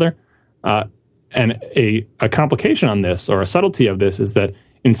direction or another. And a complication on this, or a subtlety of this, is that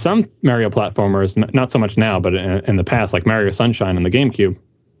in some Mario platformers, not so much now, but in the past, like Mario Sunshine on the GameCube,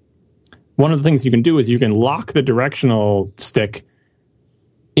 one of the things you can do is you can lock the directional stick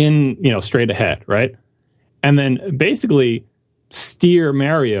in, straight ahead, right? And then basically steer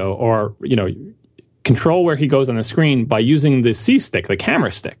Mario, or, control where he goes on the screen by using the C stick, the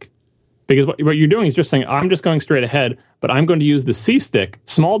camera stick. Because what you're doing is just saying, I'm just going straight ahead, but I'm going to use the C stick,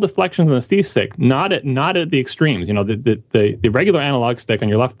 small deflections on the C stick, not at the extremes. The regular analog stick on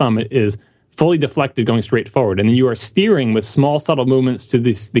your left thumb is fully deflected going straight forward. And then you are steering with small, subtle movements to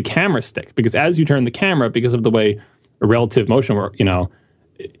the camera stick. Because as you turn the camera, because of the way a relative motion works,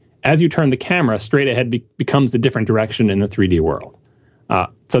 as you turn the camera, straight ahead becomes a different direction in the 3D world.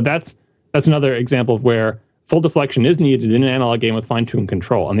 So that's another example of where full deflection is needed in an analog game with fine-tuned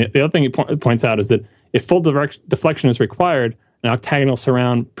control. And the other thing it points out is that if full deflection is required, an octagonal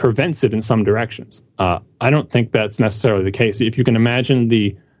surround prevents it in some directions. I don't think that's necessarily the case. If you can imagine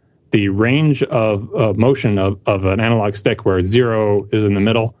the range of motion of an analog stick where 0 is in the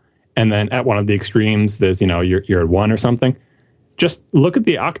middle, and then at one of the extremes there's you're at 1 or something, just look at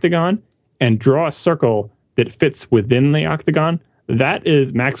the octagon and draw a circle that fits within the octagon. That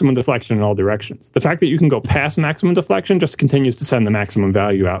is maximum deflection in all directions. The fact that you can go past maximum deflection just continues to send the maximum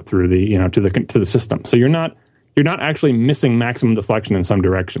value out through the to the system. So you're not actually missing maximum deflection in some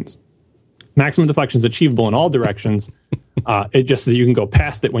directions. Maximum deflection is achievable in all directions. It just that you can go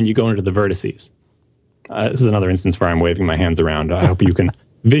past it when you go into the vertices. This is another instance where I'm waving my hands around. I hope you can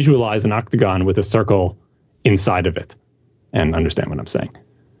visualize an octagon with a circle inside of it and understand what I'm saying.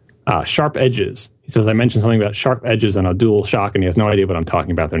 Sharp edges. He says, I mentioned something about sharp edges on a DualShock, and he has no idea what I'm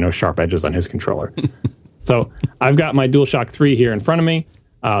talking about. There are no sharp edges on his controller. So I've got my DualShock 3 here in front of me.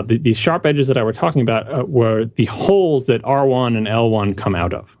 The sharp edges that I were talking about were the holes that R1 and L1 come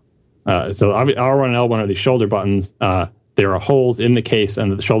out of. So R1 and L1 are the shoulder buttons. There are holes in the case,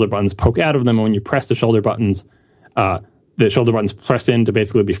 and the shoulder buttons poke out of them. And when you press the shoulder buttons press in to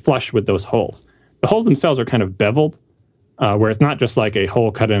basically be flush with those holes. The holes themselves are kind of beveled, where it's not just like a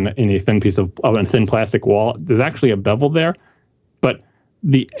hole cut in a thin piece of a thin plastic wall. There's actually a bevel there, but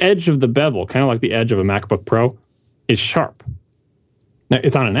the edge of the bevel, kind of like the edge of a MacBook Pro, is sharp. Now,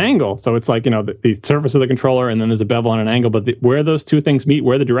 it's on an angle, so it's like, the surface of the controller, and then there's a bevel on an angle, but where those two things meet,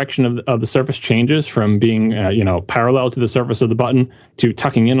 where the direction of the surface changes from being, parallel to the surface of the button to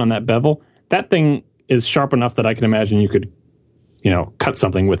tucking in on that bevel, that thing is sharp enough that I can imagine you could, cut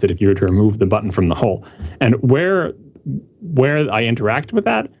something with it if you were to remove the button from the hole. And where I interact with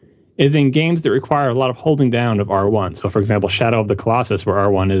that is in games that require a lot of holding down of R1. So, for example, Shadow of the Colossus, where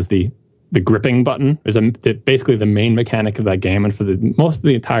R1 is the gripping button, is basically the main mechanic of that game. And for most of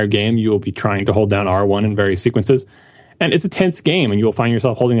the entire game, you will be trying to hold down R1 in various sequences. And it's a tense game, and you will find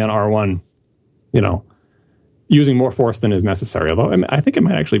yourself holding down R1, using more force than is necessary. Although I think it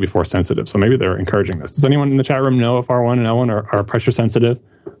might actually be force sensitive, so maybe they're encouraging this. Does anyone in the chat room know if R1 and L1 are pressure sensitive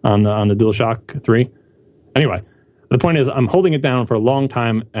on the DualShock 3? Anyway, the point is, I'm holding it down for a long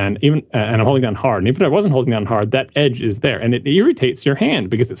time, and I'm holding down hard. And even if I wasn't holding down hard, that edge is there, and it irritates your hand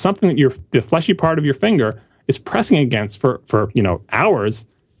because it's something that the fleshy part of your finger is pressing against for hours,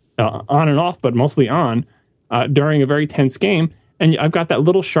 on and off, but mostly on, during a very tense game. and I've got that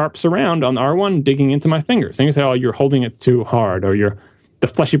little sharp surround on the R1 digging into my fingers. And you say, oh, you're holding it too hard, or the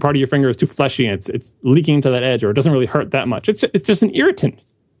fleshy part of your finger is too fleshy, and it's leaking to that edge, or it doesn't really hurt that much. It's just an irritant.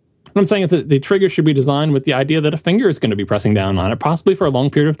 What I'm saying is that the trigger should be designed with the idea that a finger is going to be pressing down on it, possibly for a long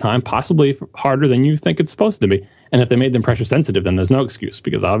period of time, possibly harder than you think it's supposed to be. And if they made them pressure sensitive, then there's no excuse,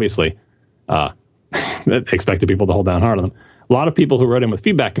 because obviously they expected people to hold down hard on them. A lot of people who wrote in with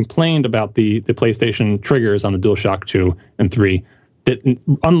feedback complained about the PlayStation triggers on the DualShock 2 and 3, that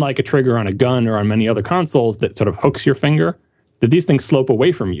unlike a trigger on a gun or on many other consoles that sort of hooks your finger, that these things slope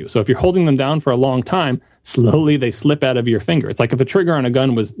away from you. So if you're holding them down for a long time, slowly they slip out of your finger. It's like if a trigger on a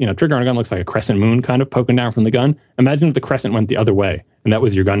gun was, trigger on a gun looks like a crescent moon kind of poking down from the gun. Imagine if the crescent went the other way, and that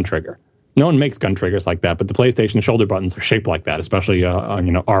was your gun trigger. No one makes gun triggers like that, but the PlayStation shoulder buttons are shaped like that, especially on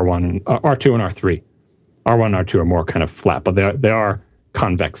R1 and R2 and R3. R1 and R2 are more kind of flat, but they are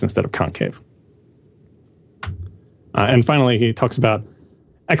convex instead of concave. And finally, he talks about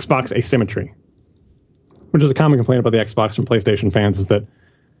Xbox asymmetry, which is a common complaint about the Xbox from PlayStation fans, is that,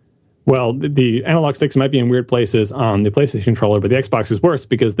 well, the analog sticks might be in weird places on the PlayStation controller, but the Xbox is worse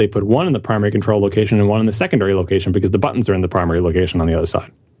because they put one in the primary control location and one in the secondary location because the buttons are in the primary location on the other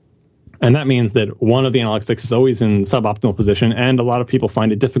side. And that means that one of the analog sticks is always in suboptimal position, and a lot of people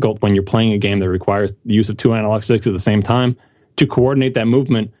find it difficult when you're playing a game that requires the use of two analog sticks at the same time to coordinate that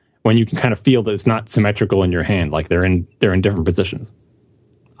movement when you can kind of feel that it's not symmetrical in your hand, like they're in different positions.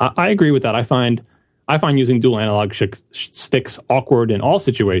 I agree with that. I find using dual analog sticks awkward in all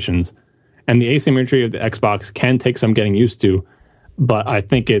situations, and the asymmetry of the Xbox can take some getting used to, but I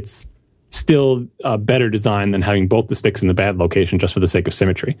think it's still a better design than having both the sticks in the bad location just for the sake of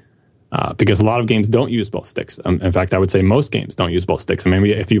symmetry. Because a lot of games don't use both sticks. In fact, I would say most games don't use both sticks. And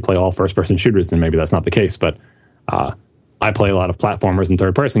maybe if you play all first-person shooters, then maybe that's not the case. But I play a lot of platformers and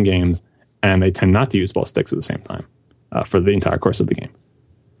third-person games, and they tend not to use both sticks at the same time for the entire course of the game.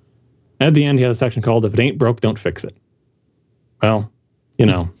 At the end, he has a section called, "If it ain't broke, don't fix it." Well,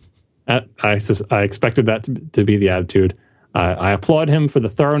 I expected that to be the attitude. I applaud him for the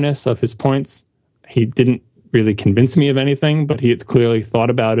thoroughness of his points. He didn't really convince me of anything, but he had clearly thought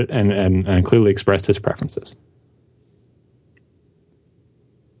about it and clearly expressed his preferences.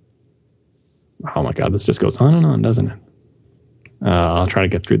 Oh my God, this just goes on and on, doesn't it? I'll try to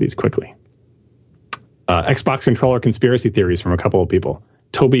get through these quickly. Xbox controller conspiracy theories from a couple of people.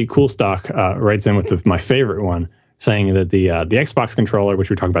 Toby Coolstock writes in with my favorite one, saying that the Xbox controller, which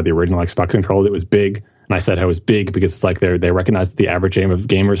we talked about, the original Xbox controller that was big, and I said how it was big because it's like they recognized that the average aim of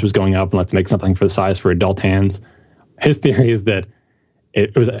gamers was going up, and let's make something for the size for adult hands. His theory is that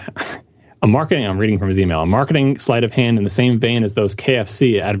it was a marketing, I'm reading from his email, a marketing sleight of hand in the same vein as those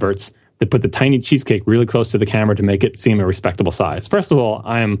KFC adverts that put the tiny cheesecake really close to the camera to make it seem a respectable size. First of all,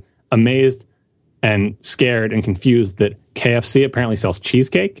 I am amazed and scared and confused that KFC apparently sells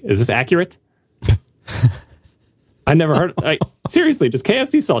cheesecake. Is this accurate? I never heard. Seriously, does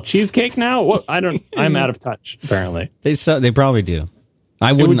KFC sell cheesecake now? What? I'm out of touch. Apparently, they probably do.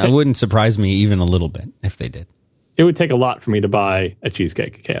 I wouldn't surprise me even a little bit if they did. It would take a lot for me to buy a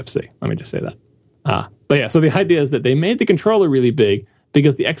cheesecake at KFC. Let me just say that. But yeah, so the idea is that they made the controller really big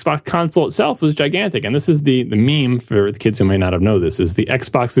because the Xbox console itself was gigantic, and this is the meme for the kids who may not have known this: is the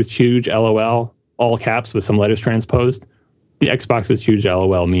Xbox is huge, LOL, all caps with some letters transposed. The Xbox is huge,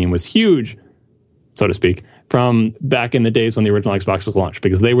 LOL meme was huge, so to speak, from back in the days when the original Xbox was launched,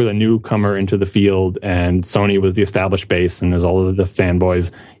 because they were the newcomer into the field and Sony was the established base, and there's all of the fanboys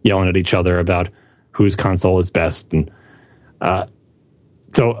yelling at each other about whose console is best. And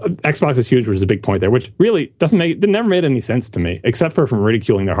so Xbox is huge, which is a big point there, which really never made any sense to me, except for from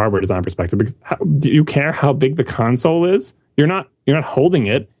ridiculing their hardware design perspective. Because do you care how big the console is? You're not holding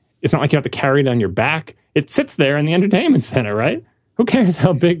it. It's not like you have to carry it on your back. It sits there in the entertainment center, right? Who cares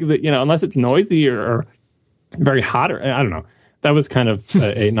how big unless it's noisy or very hot, or I don't know. That was kind of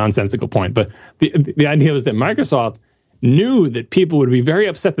a nonsensical point. But the idea was that Microsoft knew that people would be very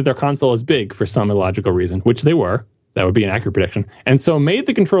upset that their console is big for some illogical reason, which they were. That would be an accurate prediction. And so made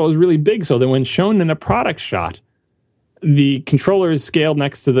the controllers really big so that when shown in a product shot, the controllers scaled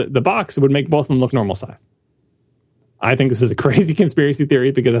next to the box would make both of them look normal size. I think this is a crazy conspiracy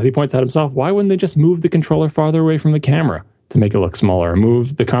theory because, as he points out himself, why wouldn't they just move the controller farther away from the camera to make it look smaller, or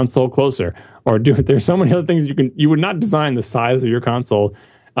move the console closer, or do it? There's so many other things you would not design the size of your console,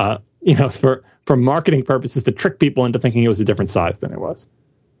 for marketing purposes to trick people into thinking it was a different size than it was.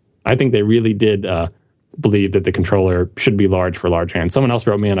 I think they really did believe that the controller should be large for large hands. Someone else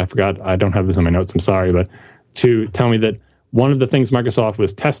wrote me, and I forgot, I don't have this in my notes, I'm sorry, but to tell me that one of the things Microsoft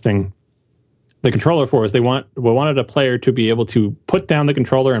was testing the controller for is we wanted a player to be able to put down the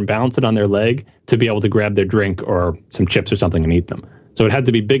controller and balance it on their leg to be able to grab their drink or some chips or something and eat them. So it had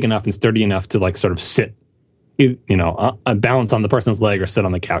to be big enough and sturdy enough to like sort of sit, balance on the person's leg or sit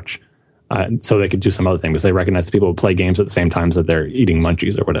on the couch. So they could do some other thing because they recognized people would play games at the same time that they're eating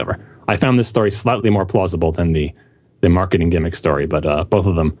munchies or whatever. I found this story slightly more plausible than the marketing gimmick story, but both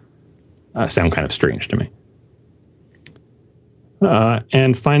of them sound kind of strange to me.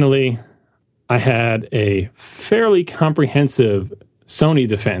 And finally, I had a fairly comprehensive Sony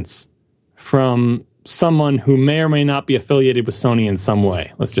defense from someone who may or may not be affiliated with Sony in some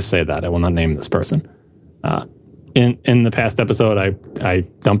way. Let's just say that. I will not name this person. In the past episode, I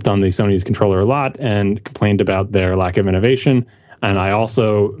dumped on the Sony's controller a lot and complained about their lack of innovation. And I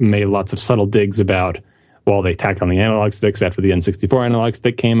also made lots of subtle digs about, well, they tacked on the analog sticks after the N64 analog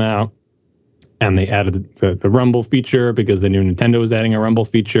stick came out. And they added the rumble feature because they knew Nintendo was adding a rumble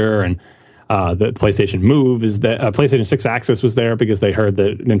feature. And the PlayStation Move is that PlayStation 6 Axis was there because they heard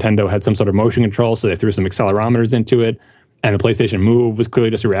that Nintendo had some sort of motion control, so they threw some accelerometers into it. And the PlayStation Move was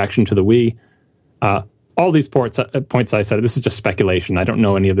clearly just a reaction to the Wii. All these points I said, this is just speculation. I don't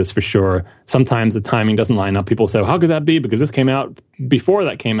know any of this for sure. Sometimes the timing doesn't line up. People say, well, how could that be? Because this came out before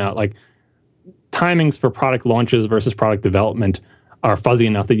that came out. Like, timings for product launches versus product development are fuzzy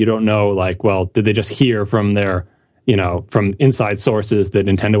enough that you don't know, like, well, did they just hear from their, from inside sources that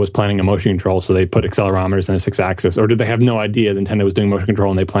Nintendo was planning a motion control, so they put accelerometers in a 6-axis, or did they have no idea that Nintendo was doing motion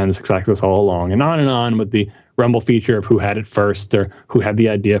control and they planned the 6-axis all along, and on with the rumble feature of who had it first or who had the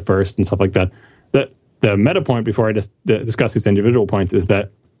idea first and stuff like that. The meta point before I just discuss these individual points is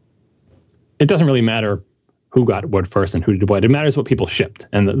that it doesn't really matter who got what first and who did what. It matters what people shipped.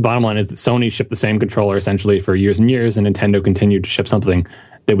 And the bottom line is that Sony shipped the same controller essentially for years and years, and Nintendo continued to ship something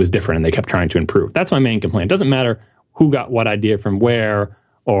that was different, and they kept trying to improve. That's my main complaint. It doesn't matter who got what idea from where,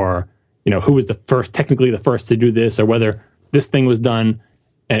 or who was technically the first to do this, or whether this thing was done.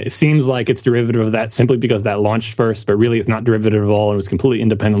 And it seems like it's derivative of that simply because that launched first, but really it's not derivative at all. It was completely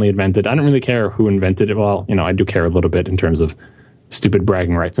independently invented. I don't really care who invented it. Well, I do care a little bit in terms of stupid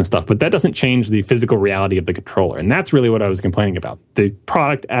bragging rights and stuff, but that doesn't change the physical reality of the controller. And that's really what I was complaining about. The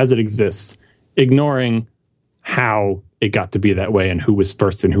product as it exists, ignoring how it got to be that way and who was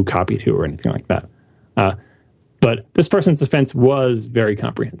first and who copied who or anything like that. But this person's defense was very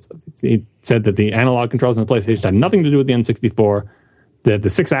comprehensive. He said that the analog controls on the PlayStation had nothing to do with the N64, that the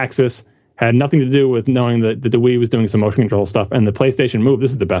 6-axis had nothing to do with knowing that the Wii was doing some motion control stuff, and the PlayStation Move, this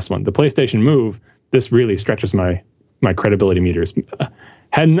is the best one, the PlayStation Move, this really stretches my credibility meters,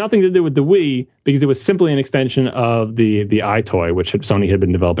 had nothing to do with the Wii because it was simply an extension of the iToy, which Sony had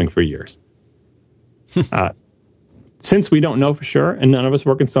been developing for years. Since we don't know for sure, and none of us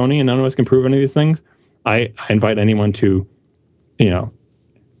work in Sony, and none of us can prove any of these things, I invite anyone to,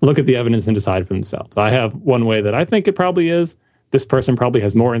 look at the evidence and decide for themselves. I have one way that I think it probably is. This person probably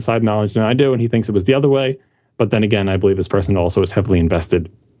has more inside knowledge than I do, and he thinks it was the other way. But then again, I believe this person also is heavily invested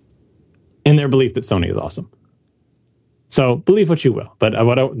in their belief that Sony is awesome. So believe what you will. But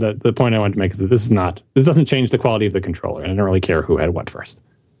the point I want to make is that this doesn't change the quality of the controller, and I don't really care who had what first.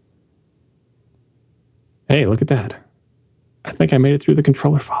 Hey, look at that. I think I made it through the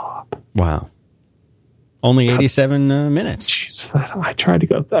controller follow-up. Wow. Only 87 minutes. Jesus, I tried to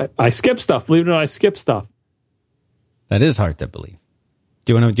go. I skipped stuff. Believe it or not, I skipped stuff. That is hard to believe.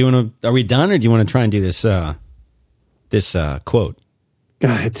 Do you want to? Are we done, or do you want to try and do this quote?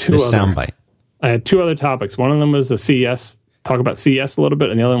 God, I had this soundbite. I had two other topics. One of them was a CES. Talk about CES a little bit,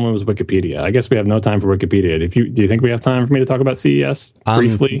 and the other one was Wikipedia. I guess we have no time for Wikipedia. Do you think we have time for me to talk about CES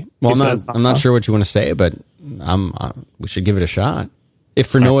briefly? Well, I'm not sure what you want to say, but we should give it a shot. If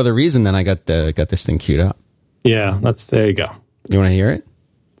for no other reason, then I got this thing queued up. Yeah, there you go. You want to hear it?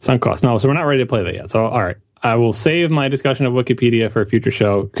 Sunk cost. No, so we're not ready to play that yet. So, all right. I will save my discussion of Wikipedia for a future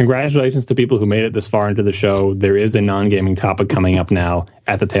show. Congratulations to people who made it this far into the show. There is a non-gaming topic coming up now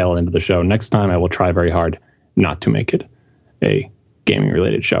at the tail end of the show. Next time, I will try very hard not to make it a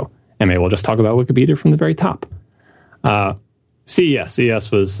gaming-related show. And maybe we'll just talk about Wikipedia from the very top.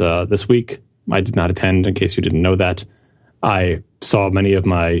 CES was this week. I did not attend, in case you didn't know that. I saw many of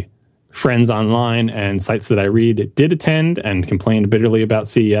my friends online and sites that I read did attend and complained bitterly about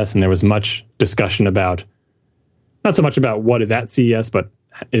CES, and there was much discussion about, not so much about what is at CES, but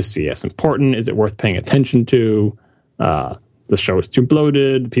is CES important? Is it worth paying attention to? The show is too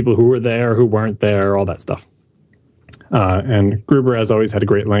bloated, the people who were there, who weren't there, all that stuff. And Gruber, as always, had a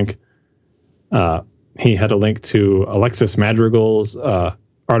great link. He had a link to Alexis Madrigal's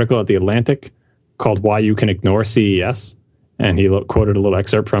article at The Atlantic called Why You Can Ignore CES. And he quoted a little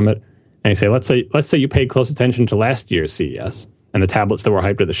excerpt from it. And he said, let's say you paid close attention to last year's CES and the tablets that were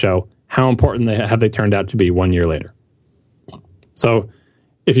hyped at the show. how important have they turned out to be 1 year later. So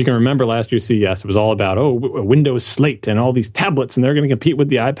if you can remember last year's CES, it was all about, Windows Slate and all these tablets, and they're going to compete with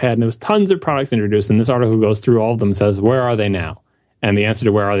the iPad, and there was tons of products introduced, and this article goes through all of them and says, where are they now? And the answer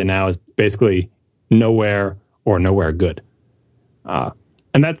to where are they now is basically nowhere or nowhere good.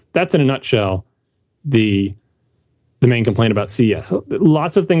 And that's in a nutshell the main complaint about CES.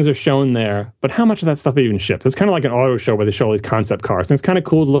 Lots of things are shown there, but how much of that stuff even ships? It's kind of like an auto show where they show all these concept cars. And it's kind of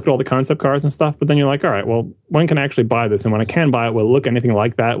cool to look at all the concept cars and stuff, but then you're like, all right, well, when can I actually buy this? And when I can buy it, will it look anything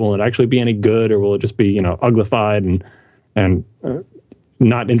like that? Will it actually be any good, or will it just be, uglified and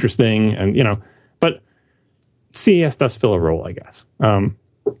not interesting? And, but CES does fill a role, I guess.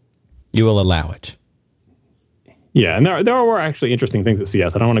 You will allow it. Yeah, and there were actually interesting things at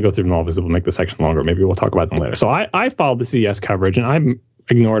CES. I don't want to go through them all because it will make the section longer. Maybe we'll talk about them later. So I followed the CES coverage, and I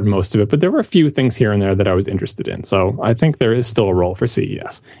ignored most of it, but there were a few things here and there that I was interested in. So I think there is still a role for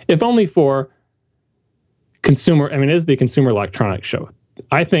CES, if only for consumer. I mean, it is the consumer electronics show.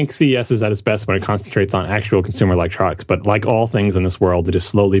 I think CES is at its best when it concentrates on actual consumer electronics, but like all things in this world, it is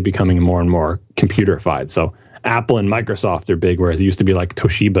slowly becoming more and more computerified. So Apple and Microsoft are big, whereas it used to be like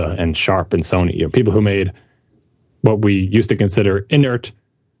Toshiba and Sharp and Sony, people who made what we used to consider inert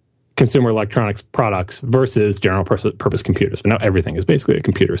consumer electronics products versus general purpose computers. But now everything is basically a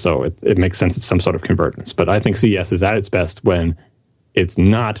computer, so it makes sense it's some sort of convergence. But I think CES is at its best when it's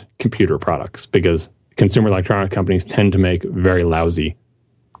not computer products, because consumer electronic companies tend to make very lousy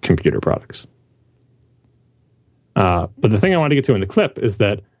computer products. But the thing I want to get to in the clip is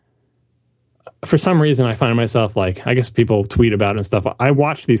that for some reason I find myself, like, I guess people tweet about it and stuff. I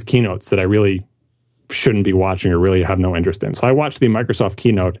watch these keynotes that I really shouldn't be watching or really have no interest in. So I watched the Microsoft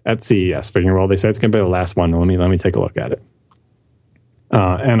keynote at CES, figuring, well, they said it's going to be the last one. Let me take a look at it.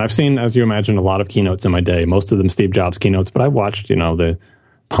 And I've seen, as you imagine, a lot of keynotes in my day. Most of them Steve Jobs keynotes, but I watched, the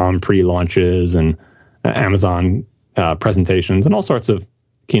Palm pre-launches and Amazon presentations and all sorts of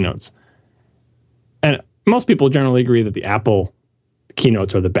keynotes. And most people generally agree that the Apple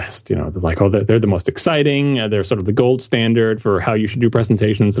keynotes are the best. They're like, they're the most exciting. They're sort of the gold standard for how you should do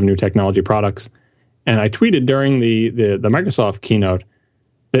presentations of new technology products. And I tweeted during the Microsoft keynote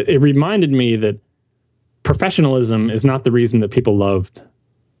that it reminded me that professionalism is not the reason that people loved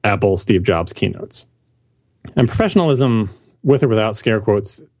Apple Steve Jobs keynotes. And professionalism, with or without scare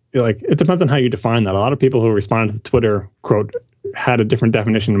quotes, it depends on how you define that. A lot of people who responded to the Twitter quote had a different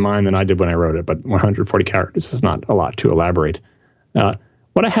definition in mind than I did when I wrote it, but 140 characters is not a lot to elaborate.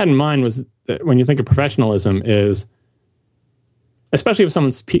 What I had in mind was that when you think of professionalism is, especially if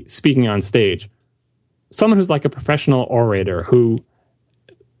someone's speaking on stage, someone who's like a professional orator who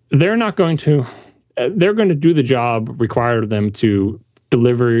they're going to do the job required of them to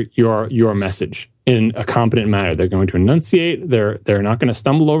deliver your message in a competent manner. They're going to enunciate. They're not going to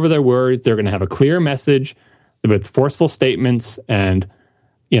stumble over their words. They're going to have a clear message with forceful statements and,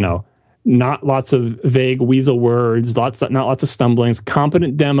 not lots of vague weasel words, not lots of stumblings,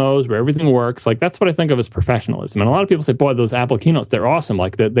 competent demos where everything works. Like, that's what I think of as professionalism. And a lot of people say, boy, those Apple keynotes, they're awesome.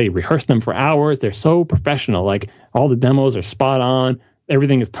 Like, they rehearse them for hours. They're so professional. Like, all the demos are spot on.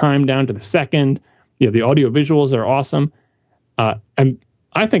 Everything is timed down to the second. The audio visuals are awesome. And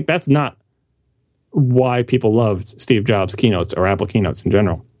I think that's not why people loved Steve Jobs keynotes or Apple keynotes in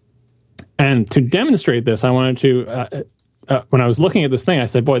general. And to demonstrate this, I wanted to... when I was looking at this thing, I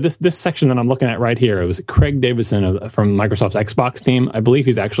said, boy, this section that I'm looking at right here, it was Craig Davidson from Microsoft's Xbox team. I believe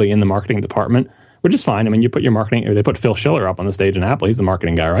he's actually in the marketing department, which is fine. I mean, you put your marketing, or they put Phil Schiller up on the stage in Apple. He's the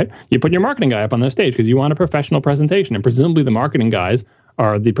marketing guy, right? You put your marketing guy up on the stage because you want a professional presentation. And presumably the marketing guys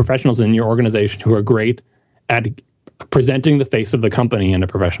are the professionals in your organization who are great at presenting the face of the company in a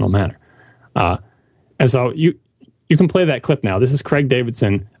professional manner. And so you can play that clip now. This is Craig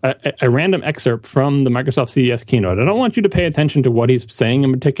Davidson, a random excerpt from the Microsoft CES keynote. I don't want you to pay attention to what he's saying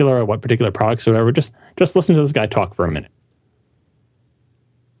in particular or what particular products or whatever. Just listen to this guy talk for a minute.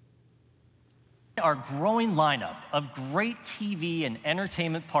 Our growing lineup of great TV and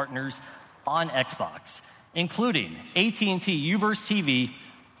entertainment partners on Xbox, including AT&T Uverse TV,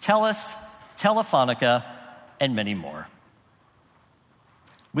 TELUS, Telefonica, and many more.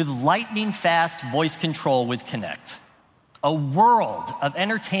 With lightning-fast voice control with Kinect, a world of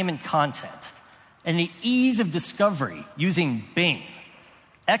entertainment content, and the ease of discovery using Bing,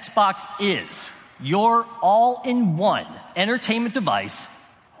 Xbox is your all-in-one entertainment device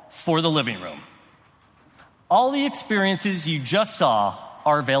for the living room. All the experiences you just saw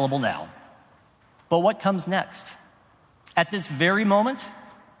are available now. But what comes next? At this very moment,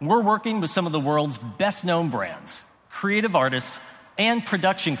 we're working with some of the world's best-known brands, creative artists, and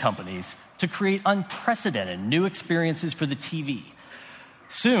production companies to create unprecedented new experiences for the TV.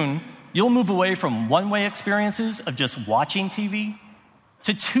 Soon, you'll move away from one-way experiences of just watching TV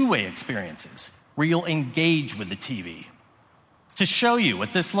to two-way experiences where you'll engage with the TV. To show you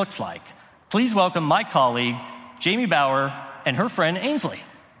what this looks like, please welcome my colleague, Jamie Bauer, and her friend, Ainsley.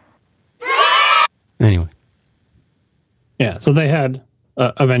 Anyway. Yeah, so they had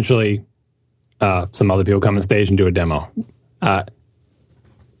eventually some other people come on stage and do a demo.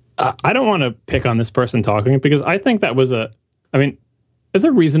 I don't want to pick on this person talking because I think that was there's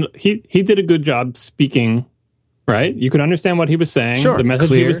a reason. He did a good job speaking, right? You could understand what he was saying. Sure, the message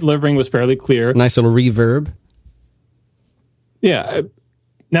clear. he was delivering was fairly clear. Nice little reverb. Yeah.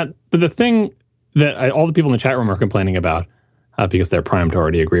 Now, the thing that all the people in the chat room are complaining about, because they're primed to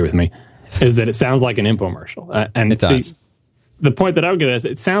already agree with me, is that it sounds like an infomercial. And it does. The point that I would get is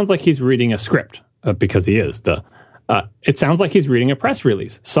it sounds like he's reading a script, because he is. It sounds like he's reading a press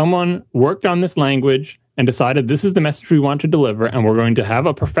release. Someone worked on this language and decided this is the message we want to deliver, and we're going to have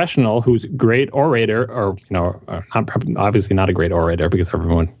a professional who's a great orator, or obviously not a great orator because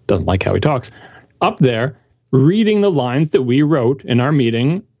everyone doesn't like how he talks, up there reading the lines that we wrote in our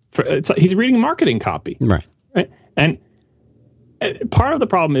meeting. He's reading marketing copy. Right. And part of the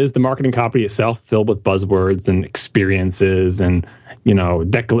problem is the marketing copy itself filled with buzzwords and experiences and,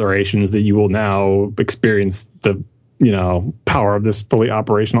 declarations that you will now experience the, power of this fully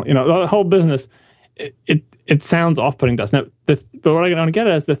operational, the whole business. It sounds off-putting to us. Now, but what I want to get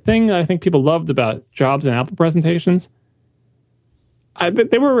at is the thing that I think people loved about Jobs and Apple presentations,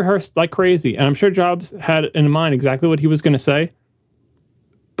 they were rehearsed like crazy. And I'm sure Jobs had in mind exactly what he was going to say.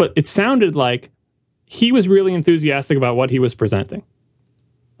 But it sounded like he was really enthusiastic about what he was presenting.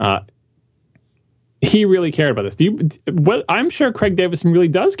 He really cared about this. I'm sure Craig Davison really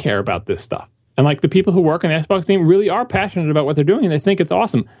does care about this stuff. And like the people who work on the Xbox team really are passionate about what they're doing and they think it's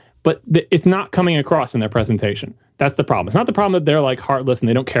awesome. But it's not coming across in their presentation. That's the problem. It's not the problem that they're like heartless and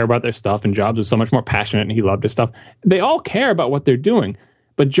they don't care about their stuff and Jobs was so much more passionate and he loved his stuff. They all care about what they're doing.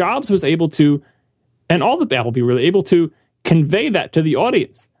 But Jobs was able to, and all the Apple people were really able to convey that to the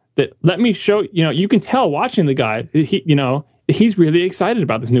audience. That let me show, you can tell watching the guy, he's really excited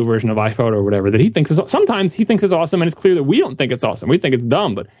about this new version of iPhoto or whatever that he thinks sometimes he thinks is awesome, and it's clear that we don't think it's awesome. We think it's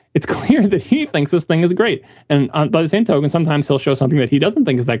dumb, but it's clear that he thinks this thing is great. And by the same token, sometimes he'll show something that he doesn't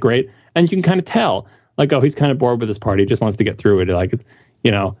think is that great, and you can kind of tell, like, oh, he's kind of bored with this part. He just wants to get through it. Like,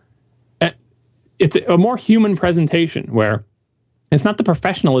 it's a more human presentation where it's not the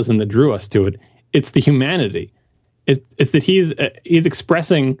professionalism that drew us to it. It's the humanity. It's that he's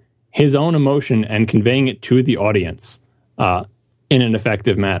expressing his own emotion and conveying it to the audience in an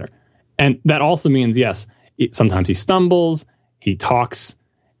effective manner. And that also means, yes, sometimes he stumbles, he talks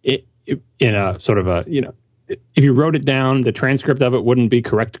in a sort of a, if you wrote it down, the transcript of it wouldn't be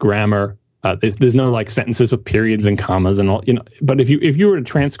correct grammar. There's no like sentences with periods and commas and all, But if you were to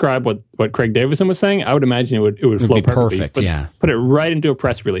transcribe what Craig Davison was saying, I would imagine it would flow be perfectly. Perfect. Yeah. Put it right into a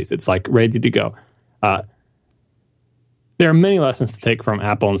press release. It's like ready to go. There are many lessons to take from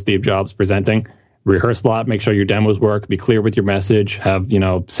Apple and Steve Jobs presenting. Rehearse a lot, make sure your demos work, be clear with your message, have,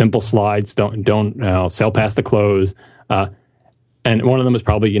 simple slides, don't sell past the close. And one of them is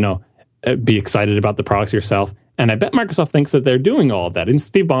probably, be excited about the products yourself. And I bet Microsoft thinks that they're doing all of that. And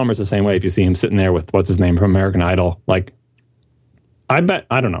Steve Ballmer's the same way. If you see him sitting there with, what's his name from American Idol, like, I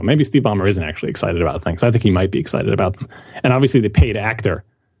don't know, maybe Steve Ballmer isn't actually excited about things. I think he might be excited about them. And obviously the paid actor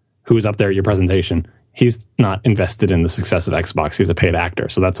who's up there at your presentation, he's not invested in the success of Xbox. He's a paid actor.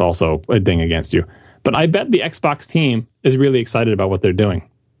 So that's also a ding against you. But I bet the Xbox team is really excited about what they're doing.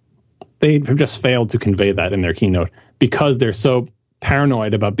 They have just failed to convey that in their keynote because they're so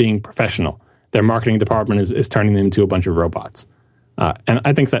paranoid about being professional. Their marketing department is turning them into a bunch of robots. And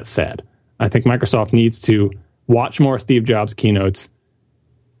I think that's sad. I think Microsoft needs to watch more Steve Jobs keynotes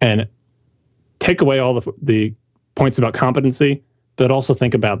and take away all the points about competency, but also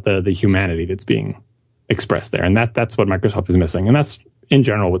think about the humanity that's being expressed there. And that's what Microsoft is missing. And that's, in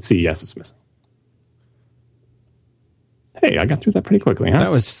general, what CES is missing. Hey, I got through that pretty quickly, huh?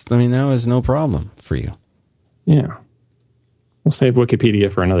 That was no problem for you. Yeah. We'll save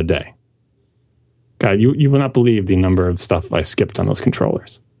Wikipedia for another day. God, you will not believe the number of stuff I skipped on those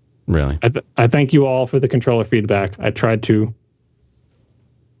controllers. Really? I thank you all for the controller feedback. I tried to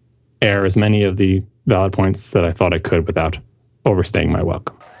air as many of the valid points that I thought I could without overstaying my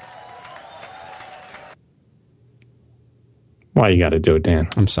welcome. Why you got to do it, Dan?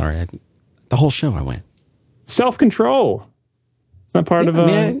 I'm sorry. The whole show I went. Self-control. It's not part of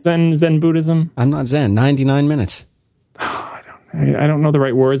Zen Buddhism. I'm not Zen. 99 minutes. I don't know the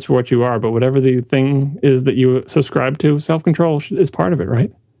right words for what you are, but whatever the thing is that you subscribe to, self-control is part of it, right?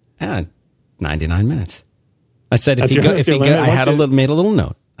 Yeah, 99 minutes. I said if you made go, made a little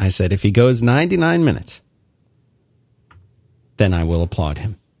note. I said, if he goes 99 minutes, then I will applaud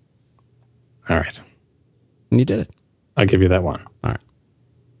him. All right. And you did it. I'll give you that one. All right.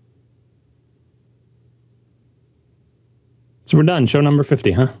 So we're done. Show number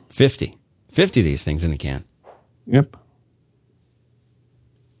 50, huh? 50. 50 of these things in the can. Yep.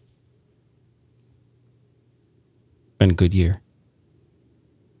 Been a good year.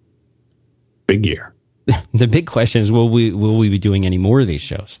 Big year. The big question is, will we be doing any more of these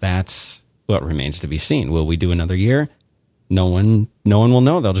shows? That's what remains to be seen. Will we do another year? No one will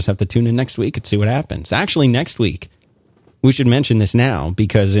know. They'll just have to tune in next week and see what happens. Actually, next week, we should mention this now,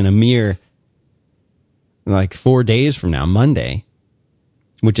 because in a mere 4 days from now, Monday,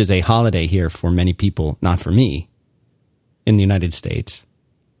 which is a holiday here for many people, not for me, in the United States,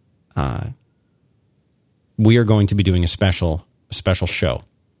 we are going to be doing a special show.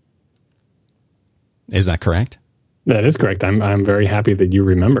 Is that correct? That is correct. I'm very happy that you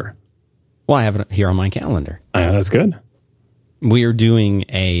remember. Well, I have it here on my calendar. That's good. We are doing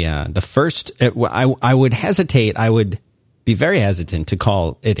the first. I would be very hesitant to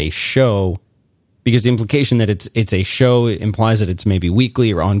call it a show, because the implication that it's a show implies that it's maybe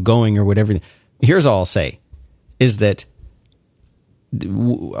weekly or ongoing or whatever. Here's all I'll say, is that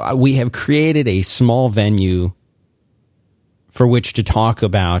we have created a small venue for which to talk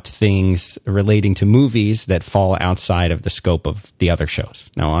about things relating to movies that fall outside of the scope of the other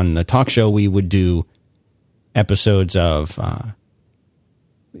shows. Now, on the talk show, we would do episodes of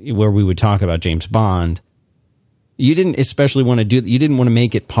where we would talk about James Bond. You didn't especially want to you didn't want to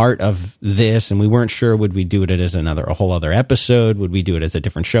make it part of this, and we weren't sure, would we do it as a whole other episode? Would we do it as a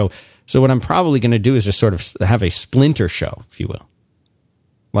different show? So what I'm probably going to do is just sort of have a splinter show, if you will.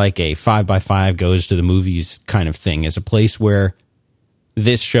 Like a 5x5 goes to the movies kind of thing, as a place where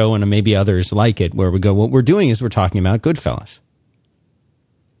this show and maybe others like it, where we go, what we're doing is we're talking about Goodfellas.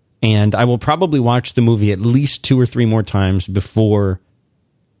 And I will probably watch the movie at least 2 or 3 more times before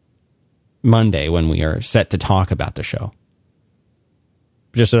Monday, when we are set to talk about the show.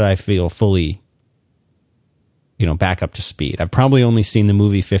 Just so that I feel fully, back up to speed. I've probably only seen the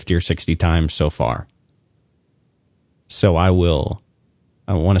movie 50 or 60 times so far. So I want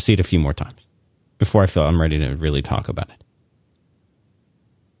to see it a few more times before I feel I'm ready to really talk about it.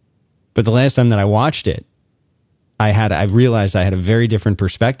 But the last time that I watched it, I realized I had a very different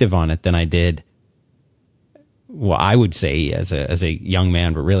perspective on it than I did, well, I would say as a young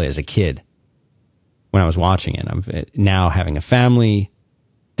man, but really as a kid when I was watching it. I'm now having a family,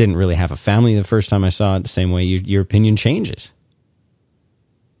 didn't really have a family the first time I saw it. The same way your opinion changes.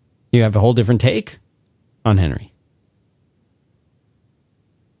 You have a whole different take on Henry.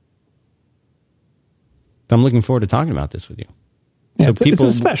 I'm looking forward to talking about this with you. Yeah, so it's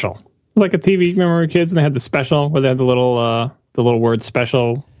a special. Like a TV, remember we were kids and they had the special where they had the little word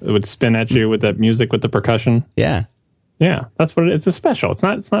special. It would spin at you with that music with the percussion. Yeah. Yeah, that's what it is. It's a special. It's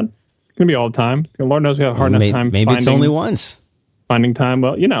not going to be all the time. Lord knows we have a hard enough time maybe it's only once. Finding time.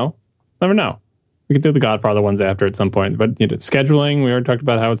 Well, never know. We could do the Godfather ones after at some point. But scheduling, we already talked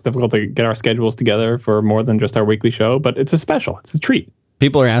about how it's difficult to get our schedules together for more than just our weekly show. But it's a special. It's a treat.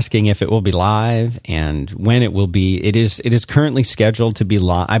 People are asking if it will be live and when it will be. It is currently scheduled to be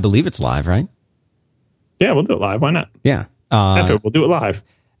live. I believe it's live, right? Yeah, we'll do it live. Why not? Yeah. We'll do it live.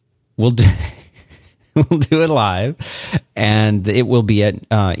 We'll do it live, and it will be at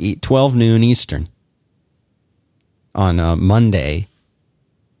 12 noon Eastern on Monday,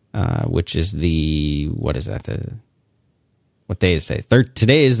 which is what is that? What day is it?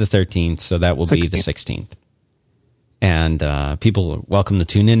 Today is the 13th, so that will be the 16th. And people are welcome to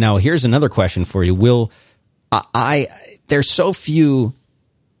tune in. Now, here's another question for you. There's so few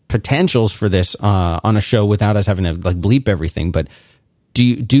potentials for this on a show without us having to bleep everything, but do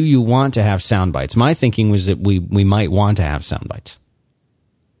you want to have sound bites? My thinking was that we might want to have sound bites.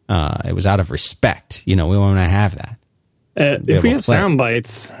 It was out of respect. We want to have that. If we have sound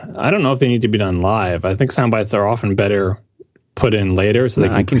bites, I don't know if they need to be done live. I think sound bites are often better put in later, so they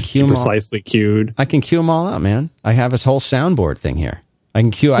can be precisely cued. I can cue them all up, man. I have this whole soundboard thing here. I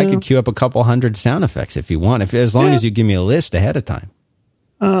could cue up a couple hundred sound effects if you want, as long as you give me a list ahead of time.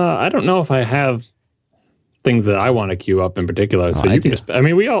 I don't know if I have things that I want to cue up in particular. So you can just,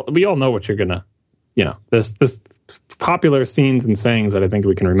 we all know what you're gonna, this popular scenes and sayings that I think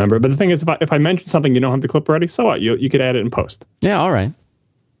we can remember. But the thing is, if I mention something you don't have the clip ready, so what? You could add it in post. Yeah, all right.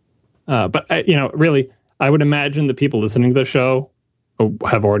 But really, I would imagine the people listening to the show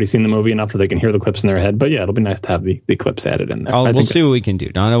have already seen the movie enough that they can hear the clips in their head. But yeah, ittle be nice to have the clips added in there. We'll see what we can do.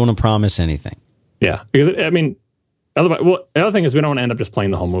 I don't want to promise anything. Yeah, because otherwise, the other thing is we don't want to end up just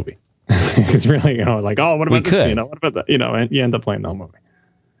playing the whole movie. Because really, what about this? What about that? And you end up playing the whole movie.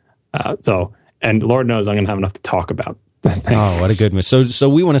 And Lord knows I'm going to have enough to talk about. Oh, what a good move. So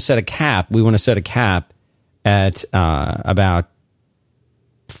we want to set a cap. We want to set a cap at about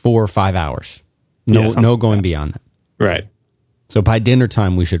 4 or 5 hours. No going beyond that. Right. So by dinner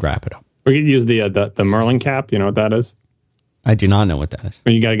time, we should wrap it up. We could use the Merlin cap. You know what that is? I do not know what that is.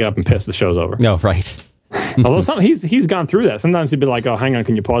 When you got to get up and piss, the show's over. No, right. Although he's gone through that. Sometimes he'd be like, "Oh, hang on,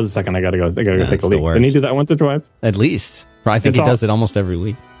 can you pause a second? I gotta go take a leak." Didn't he do that once or twice? At least. I think he does it almost every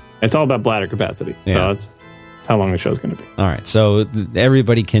week. It's all about bladder capacity. Yeah. So that's how long the show's going to be. All right. So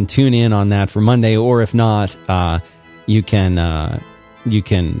everybody can tune in on that for Monday, or if not, you can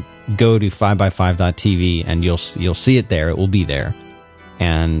go to 5x5.tv and you'll see it there. It will be there.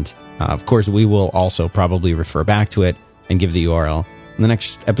 And of course, we will also probably refer back to it and give the URL in the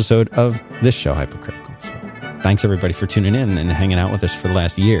next episode of this show, Hypocritical. So thanks everybody for tuning in and hanging out with us for the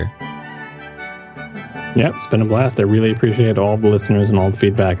last year. Yep, it's been a blast. I really appreciate all the listeners and all the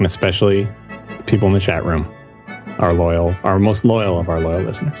feedback, and especially the people in the chat room, our most loyal of our loyal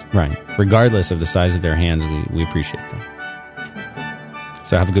listeners. Right. Regardless of the size of their hands, we appreciate them.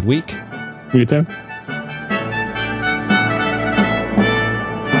 So have a good week. You too.